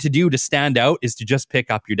thing to do to stand out is to just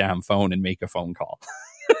pick up your damn phone and make a phone call.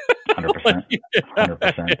 100%.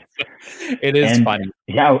 It is funny.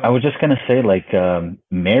 Yeah, I was just going to say, like,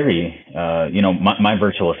 Mary, my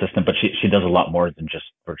virtual assistant, but she does a lot more than just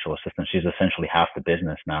virtual assistant. She's essentially half the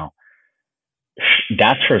business now.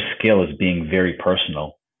 That's her skill, is being very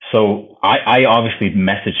personal. So I obviously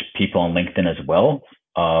message people on LinkedIn as well.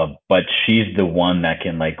 But she's the one that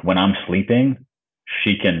can, like, when I'm sleeping,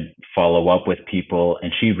 she can follow up with people,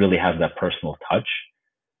 and she really has that personal touch.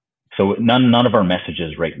 So none of our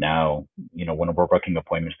messages right now, when we're booking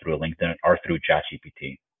appointments through LinkedIn, are through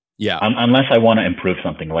ChatGPT. Yeah. Unless I want to improve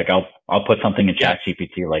something, like I'll put something in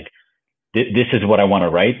ChatGPT, like, this is what I want to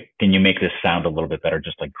write. Can you make this sound a little bit better,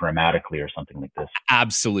 just like grammatically or something like this?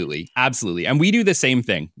 Absolutely. And we do the same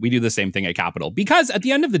thing. We do the same thing at Capital, because at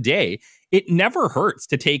the end of the day, it never hurts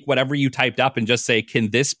to take whatever you typed up and just say,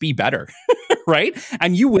 can this be better? Right?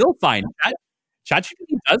 And you will find that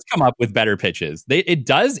ChatGPT does come up with better pitches. It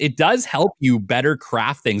does help you better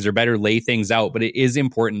craft things or better lay things out. But it is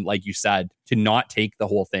important, like you said, to not take the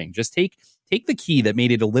whole thing. Just take the key that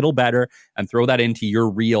made it a little better and throw that into your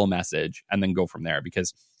real message, and then go from there,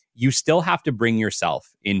 because you still have to bring yourself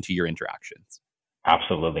into your interactions.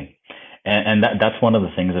 Absolutely. And that's one of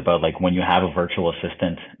the things about, like, when you have a virtual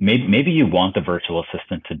assistant, maybe you want the virtual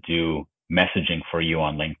assistant to do messaging for you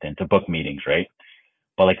on LinkedIn, to book meetings, right?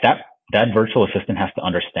 But like that virtual assistant has to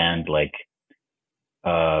understand, like,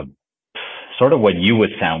 sort of what you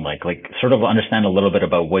would sound like sort of understand a little bit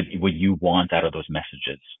about what you want out of those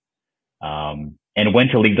messages. And when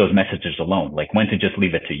to leave those messages alone, like when to just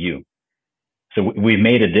leave it to you. So we've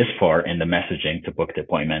made it this far in the messaging to book the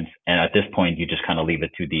appointments. And at this point, you just kind of leave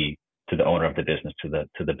it to the owner of the business, to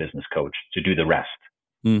the business coach, to do the rest.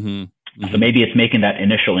 Mm-hmm. Mm-hmm. So maybe it's making that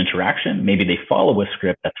initial interaction. Maybe they follow a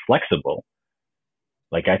script that's flexible.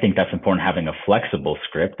 Like, I think that's important, having a flexible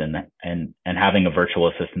script and having a virtual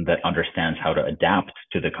assistant that understands how to adapt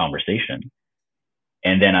to the conversation.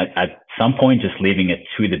 And then at some point, just leaving it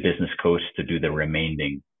to the business coach to do the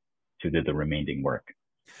remaining work.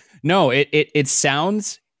 No, it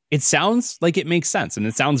sounds like it makes sense, and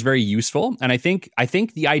it sounds very useful. And I think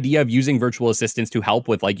the idea of using virtual assistants to help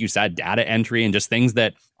with, like you said, data entry and just things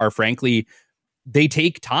that are, frankly, they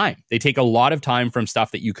take time. They take a lot of time from stuff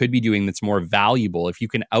that you could be doing that's more valuable. If you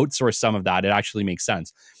can outsource some of that, it actually makes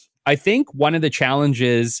sense. I think one of the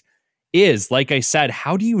challenges is, like I said,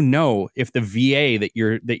 how do you know if the VA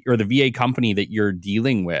or the VA company that you're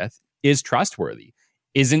dealing with is trustworthy,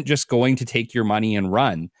 isn't just going to take your money and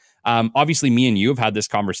run? Obviously, me and you have had this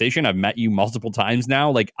conversation. I've met you multiple times now.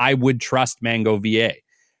 Like, I would trust Mango VA,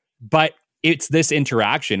 but it's this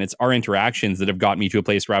interaction, it's our interactions that have got me to a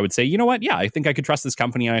place where I would say, you know what? Yeah, I think I could trust this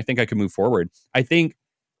company and I think I could move forward. I think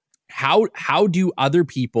how do other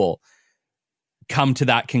people come to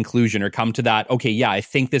that conclusion or come to that, okay, yeah, I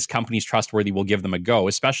think this company's trustworthy, we'll give them a go,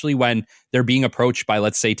 especially when they're being approached by,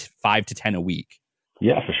 let's say, 5 to 10 a week?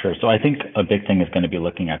 Yeah, for sure. So I think a big thing is going to be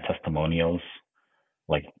looking at testimonials,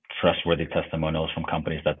 like trustworthy testimonials from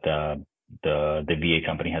companies that the VA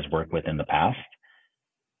company has worked with in the past.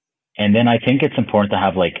 And then I think it's important to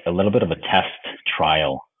have like a little bit of a test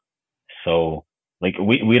trial. So like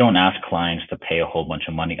we don't ask clients to pay a whole bunch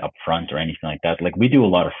of money up front or anything like that. Like we do a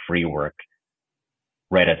lot of free work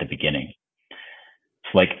right at the beginning.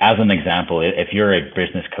 So like as an example, if you're a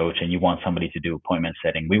business coach and you want somebody to do appointment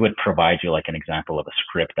setting, we would provide you like an example of a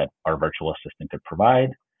script that our virtual assistant could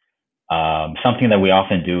provide. Something that we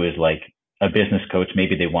often do is like a business coach,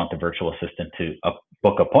 maybe they want the virtual assistant to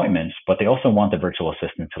book appointments, but they also want the virtual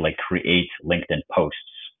assistant to like create LinkedIn posts.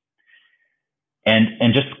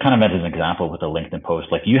 And just kind of as an example with a LinkedIn post,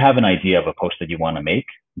 like you have an idea of a post that you want to make,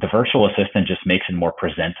 the virtual assistant just makes it more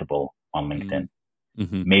presentable on LinkedIn.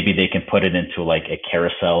 Mm-hmm. Maybe they can put it into like a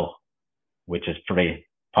carousel, which is pretty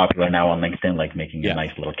popular now on LinkedIn, like making a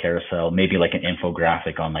nice little carousel, maybe like an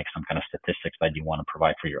infographic on like some kind of statistics that you want to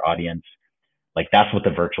provide for your audience. Like that's what the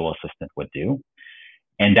virtual assistant would do.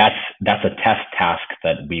 And that's a test task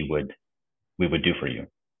that we would do for you.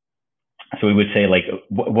 So we would say like,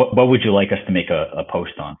 what would you like us to make a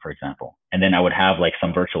post on, for example? And then I would have like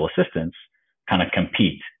some virtual assistants kind of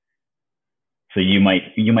compete. So you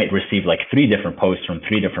might receive like 3 different posts from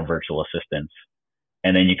 3 different virtual assistants.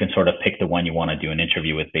 And then you can sort of pick the one you want to do an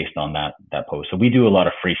interview with based on that post. So we do a lot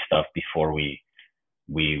of free stuff before we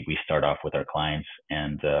start off with our clients.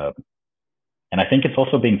 And I think it's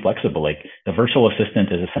also being flexible. Like the virtual assistant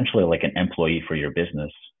is essentially like an employee for your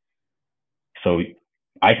business. So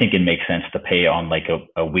I think it makes sense to pay on like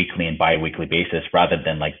a weekly and bi-weekly basis rather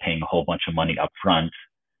than like paying a whole bunch of money up front.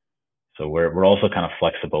 So we're also kind of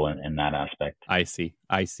flexible in that aspect. I see.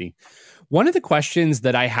 One of the questions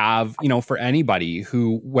that I have, for anybody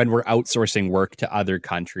who, when we're outsourcing work to other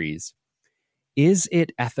countries, is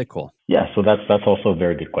it ethical? Yeah, so that's also a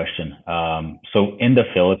very good question. So in the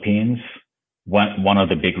Philippines, one of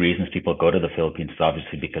the big reasons people go to the Philippines is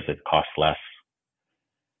obviously because it costs less.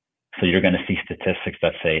 So you're going to see statistics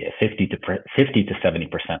that say 50 to 70%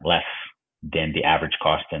 less than the average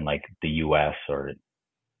cost in like the US or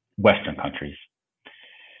Western countries.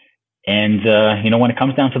 And, when it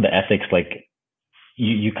comes down to the ethics, like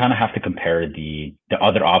you kind of have to compare the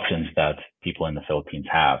other options that people in the Philippines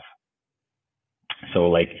have. So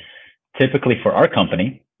like typically for our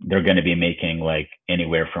company, they're going to be making like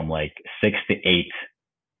anywhere from like $6 to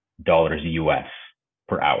 $8 US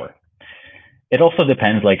per hour. It also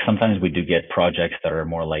depends, like sometimes we do get projects that are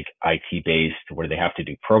more like IT based where they have to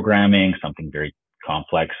do programming, something very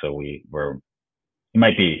complex. So it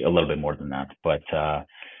might be a little bit more than that. But,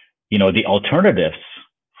 the alternatives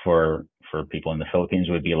for people in the Philippines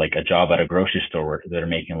would be like a job at a grocery store where they're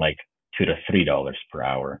making like $2 to $3 per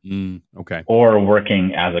hour. Okay. Or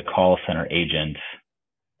working as a call center agent,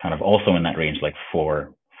 kind of also in that range, like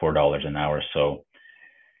 $4 an hour. So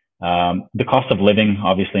the cost of living,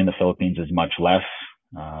 obviously, in the Philippines is much less.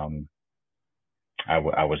 I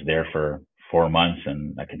was there for 4 months,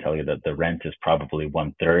 and I can tell you that the rent is probably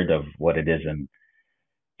 1/3 of what it is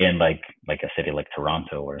in like a city like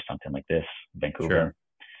Toronto or something like this, Vancouver.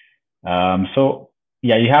 Sure. So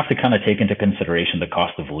yeah, you have to kind of take into consideration the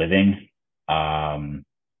cost of living.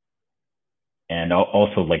 And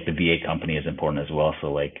also like the VA company is important as well.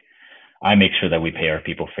 So like I make sure that we pay our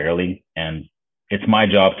people fairly, and it's my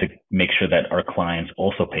job to make sure that our clients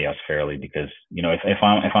also pay us fairly, because, if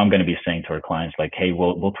I'm going to be saying to our clients like, hey,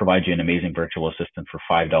 we'll provide you an amazing virtual assistant for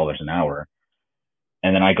 $5 an hour,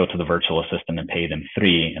 and then I go to the virtual assistant and pay them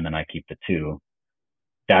 $3, and then I keep the $2,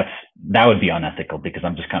 that would be unethical, because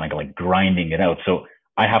I'm just kind of like grinding it out. So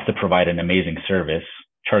I have to provide an amazing service,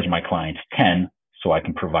 charge my clients 10, so I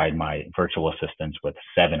can provide my virtual assistants with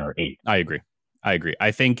 7 or 8. I agree.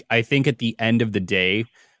 I think at the end of the day,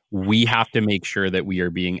 we have to make sure that we are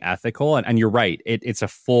being ethical. And you're right. It's a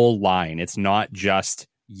full line. It's not just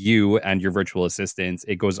you and your virtual assistants.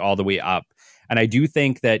 It goes all the way up. And I do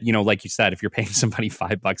think that, like you said, if you're paying somebody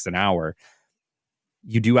 $5 an hour,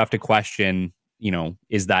 you do have to question,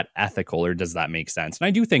 is that ethical, or does that make sense? And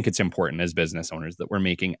I do think it's important as business owners that we're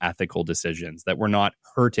making ethical decisions, that we're not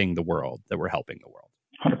hurting the world, that we're helping the world.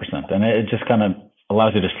 100%. And it just kind of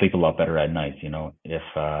allows you to sleep a lot better at night.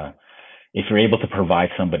 If you're able to provide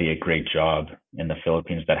somebody a great job in the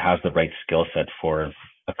Philippines that has the right skill set for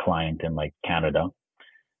a client in like Canada,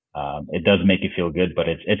 It does make you feel good, but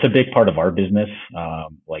it's a big part of our business.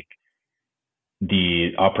 Like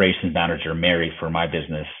the operations manager, Mary, for my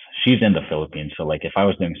business, she's in the Philippines. So like if I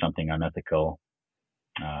was doing something unethical,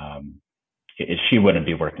 um, she wouldn't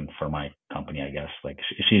be working for my company, I guess. Like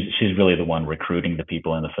she's really the one recruiting the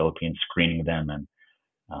people in the Philippines, screening them, and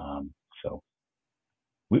so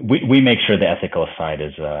we make sure the ethical side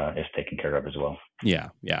is taken care of as well. Yeah.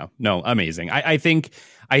 No, amazing. I think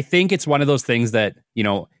it's one of those things that,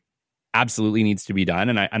 absolutely needs to be done.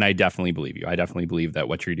 And I definitely believe you. I definitely believe that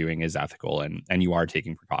what you're doing is ethical and you are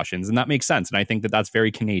taking precautions, and that makes sense. And I think that that's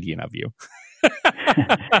very Canadian of you.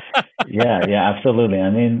 Yeah, absolutely. I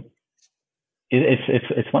mean,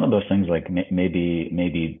 it's one of those things like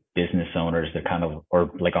maybe business owners that kind of,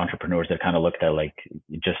 or like entrepreneurs that kind of looked at like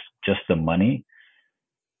just the money.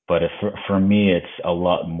 But for me, it's a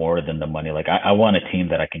lot more than the money. Like I want a team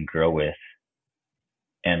that I can grow with,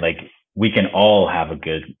 and like we can all have a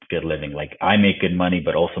good living. Like I make good money,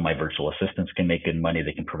 but also my virtual assistants can make good money.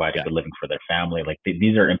 They can provide a good living for their family. Like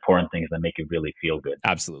these are important things that make you really feel good.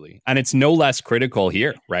 Absolutely. And it's no less critical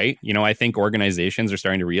here, right? I think organizations are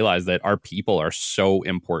starting to realize that our people are so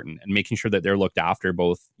important, and making sure that they're looked after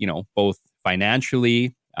both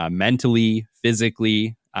financially, mentally,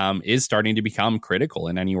 physically, is starting to become critical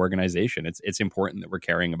in any organization. It's important that we're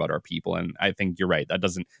caring about our people, and I think you're right.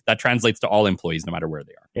 That translates to all employees, no matter where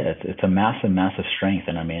they are. Yeah, it's a massive strength,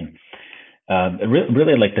 and I mean,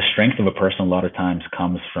 really, like the strength of a person a lot of times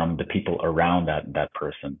comes from the people around that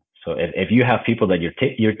person. So if you have people that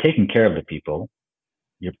you're taking care of the people,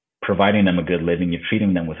 you're providing them a good living, you're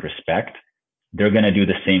treating them with respect, they're going to do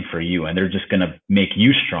the same for you, and they're just going to make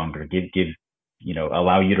you stronger, give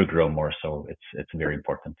allow you to grow more. So it's very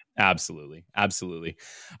important. Absolutely.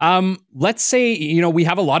 Let's say, we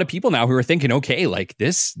have a lot of people now who are thinking, okay, like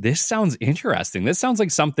this sounds interesting. This sounds like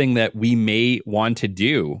something that we may want to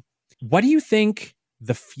do. What do you think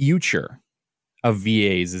the future of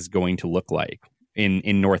VAs is going to look like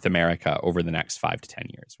in North America over the next 5 to 10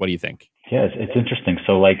 years? What do you think? Yeah, it's interesting.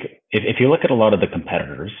 So like if you look at a lot of the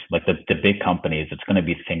competitors, like the big companies, it's going to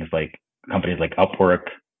be things like companies like Upwork,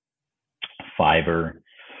 Fiverr,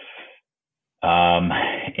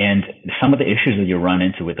 and some of the issues that you run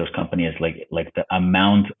into with those companies, like the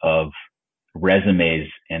amount of resumes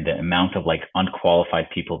and the amount of like unqualified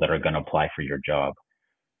people that are going to apply for your job.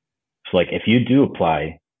 So like if you do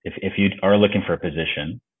apply, if you are looking for a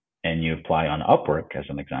position and you apply on Upwork as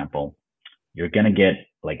an example, you're going to get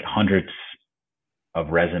like hundreds of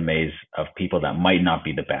resumes of people that might not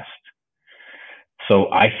be the best.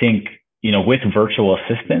 So I think, with virtual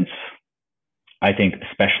assistants, I think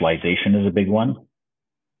specialization is a big one,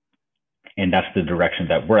 and that's the direction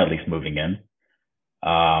that we're at least moving in.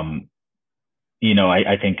 I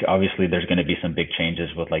think obviously there's going to be some big changes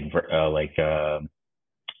with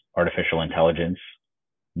artificial intelligence.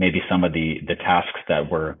 Maybe some of the tasks that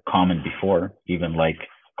were common before, even like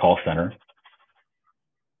call center,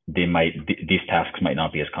 these tasks might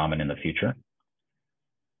not be as common in the future.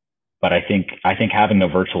 But I think having a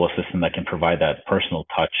virtual assistant that can provide that personal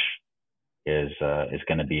touch is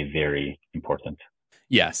going to be very important.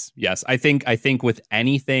 Yes. I think with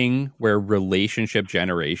anything where relationship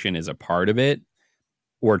generation is a part of it,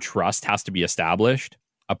 or trust has to be established,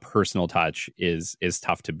 a personal touch is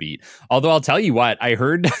tough to beat. Although I'll tell you what, I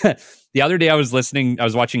heard the other day I was watching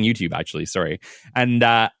YouTube actually, and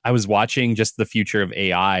I was watching just the future of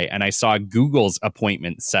AI, and I saw Google's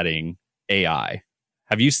appointment setting AI.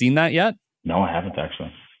 Have you seen that yet? No, I haven't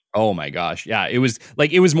actually. Oh my gosh. Yeah. It was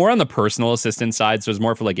more on the personal assistant side. So it was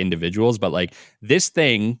more for like individuals, but like this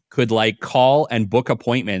thing could like call and book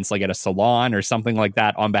appointments like at a salon or something like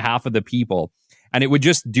that on behalf of the people. And it would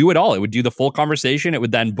just do it all. It would do the full conversation. It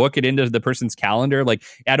would then book it into the person's calendar. Like,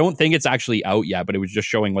 I don't think it's actually out yet, but it was just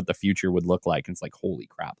showing what the future would look like. And it's like, holy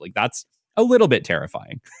crap. Like, that's a little bit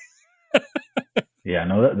terrifying. Yeah,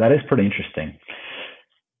 no, that is pretty interesting.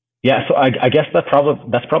 Yeah. So I guess that's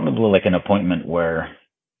probably like an appointment where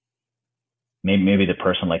maybe the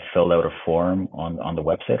person like filled out a form on the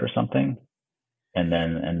website or something, and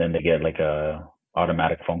then they get like a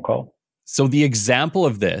automatic phone call. So the example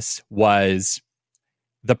of this was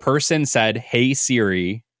the person said, "Hey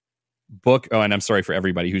Siri, book." Oh, and I'm sorry for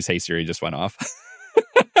everybody whose "Hey Siri" just went off.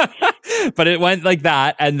 But it went like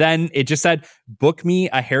that, and then it just said, "Book me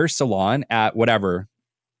a hair salon at whatever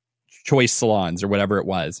Choice Salons or whatever it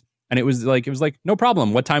was." And it was like, no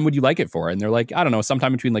problem. What time would you like it for? And they're like, I don't know,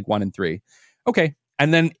 sometime between like 1 and 3. Okay.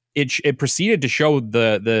 And then it proceeded to show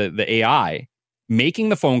the AI making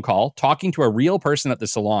the phone call, talking to a real person at the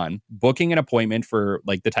salon, booking an appointment for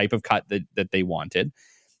like the type of cut that they wanted,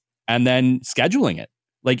 and then scheduling it.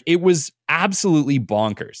 Like, it was absolutely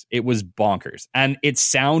bonkers. It was bonkers. And it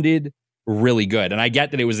sounded really good. And I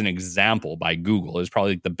get that it was an example by Google. It was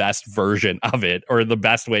probably the best version of it, or the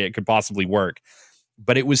best way it could possibly work.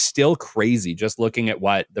 But it was still crazy just looking at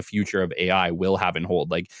what the future of AI will have in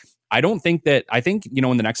hold. Like, I think,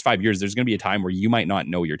 in the next 5 years, there's going to be a time where you might not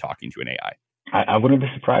know you're talking to an AI. I wouldn't be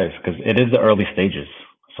surprised, because it is the early stages.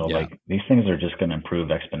 So like, these things are just going to improve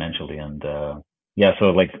exponentially. And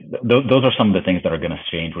so like those are some of the things that are going to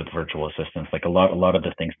change with virtual assistants. Like a lot of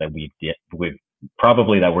the things that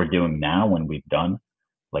we're doing now and we've done,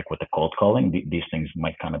 like with the cold calling, these things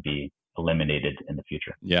might kind of be eliminated in the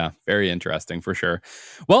future. Yeah, very interesting for sure.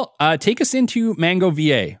 Well, take us into Mango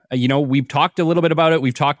VA. We've talked a little bit about it.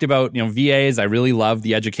 We've talked about, VAs. I really love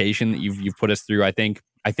the education that you've put us through. I think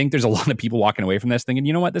there's a lot of people walking away from this thinking,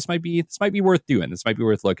 you know what, this might be worth doing. This might be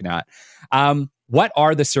worth looking at. What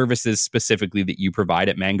are the services specifically that you provide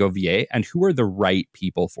at Mango VA, and who are the right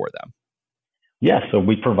people for them? Yeah, so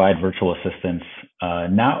we provide virtual assistants.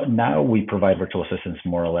 Now we provide virtual assistants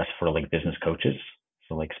more or less for like business coaches.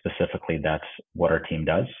 So like specifically, that's what our team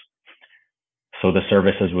does. So the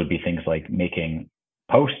services would be things like making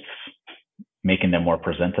posts, making them more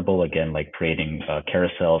presentable. Again, like creating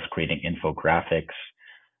carousels, creating infographics.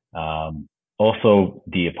 Also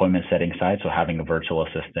the appointment setting side. So having a virtual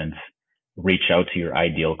assistant reach out to your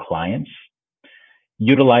ideal clients,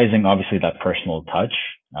 utilizing obviously that personal touch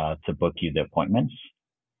to book you the appointments,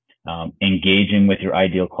 engaging with your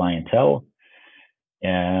ideal clientele.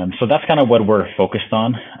 And so that's kind of what we're focused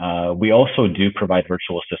on. We also do provide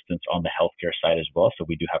virtual assistants on the healthcare side as well. So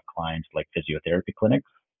we do have clients like physiotherapy clinics.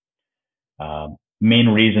 Main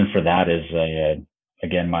reason for that is,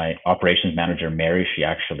 again, my operations manager, Mary, she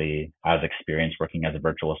actually has experience working as a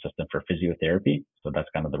virtual assistant for physiotherapy. So that's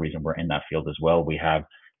kind of the reason we're in that field as well. We have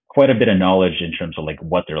quite a bit of knowledge in terms of like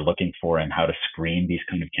what they're looking for and how to screen these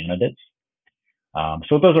kind of candidates.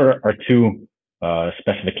 So those are our two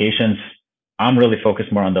specifications. I'm really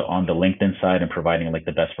focused more on the LinkedIn side and providing like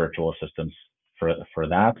the best virtual assistants for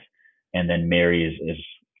that. And then Mary is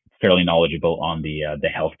fairly knowledgeable on the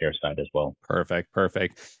healthcare side as well.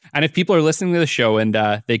 Perfect. And if people are listening to the show and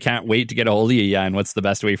they can't wait to get a hold of you, and what's the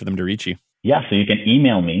best way for them to reach you? Yeah, so you can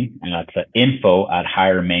email me at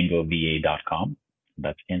info@hiremangovA.com.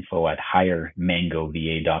 That's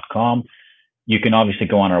info@hiremangovA.com. You can obviously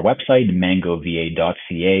go on our website,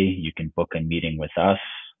 mangova.ca. You can book a meeting with us.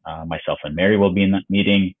 Myself and Mary will be in that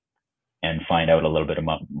meeting and find out a little bit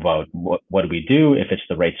about what we do, if it's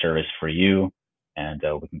the right service for you, and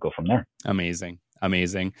we can go from there. Amazing.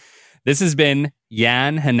 This has been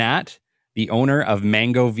Jan Hnat, the owner of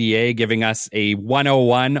Mango VA, giving us a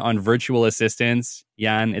 101 on virtual assistants.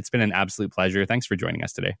 Jan, it's been an absolute pleasure. Thanks for joining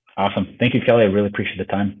us today. Awesome. Thank you, Kelly. I really appreciate the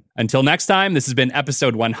time. Until next time, this has been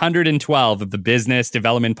episode 112 of the Business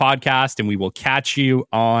Development Podcast, and we will catch you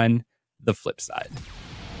on the flip side.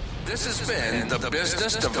 This has been the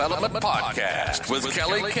Business Development Podcast with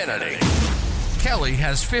Kelly Kennedy. Kelly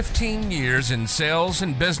has 15 years in sales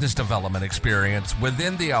and business development experience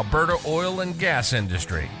within the Alberta oil and gas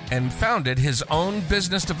industry and founded his own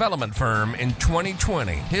business development firm in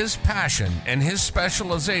 2020. His passion and his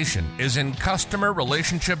specialization is in customer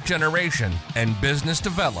relationship generation and business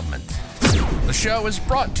development. The show is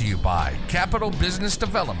brought to you by Capital Business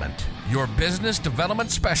Development, your business development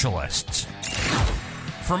specialists.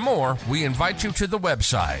 For more, we invite you to the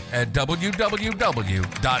website at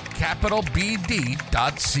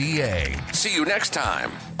www.capitalbd.ca. See you next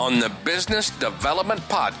time on the Business Development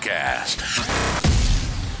Podcast.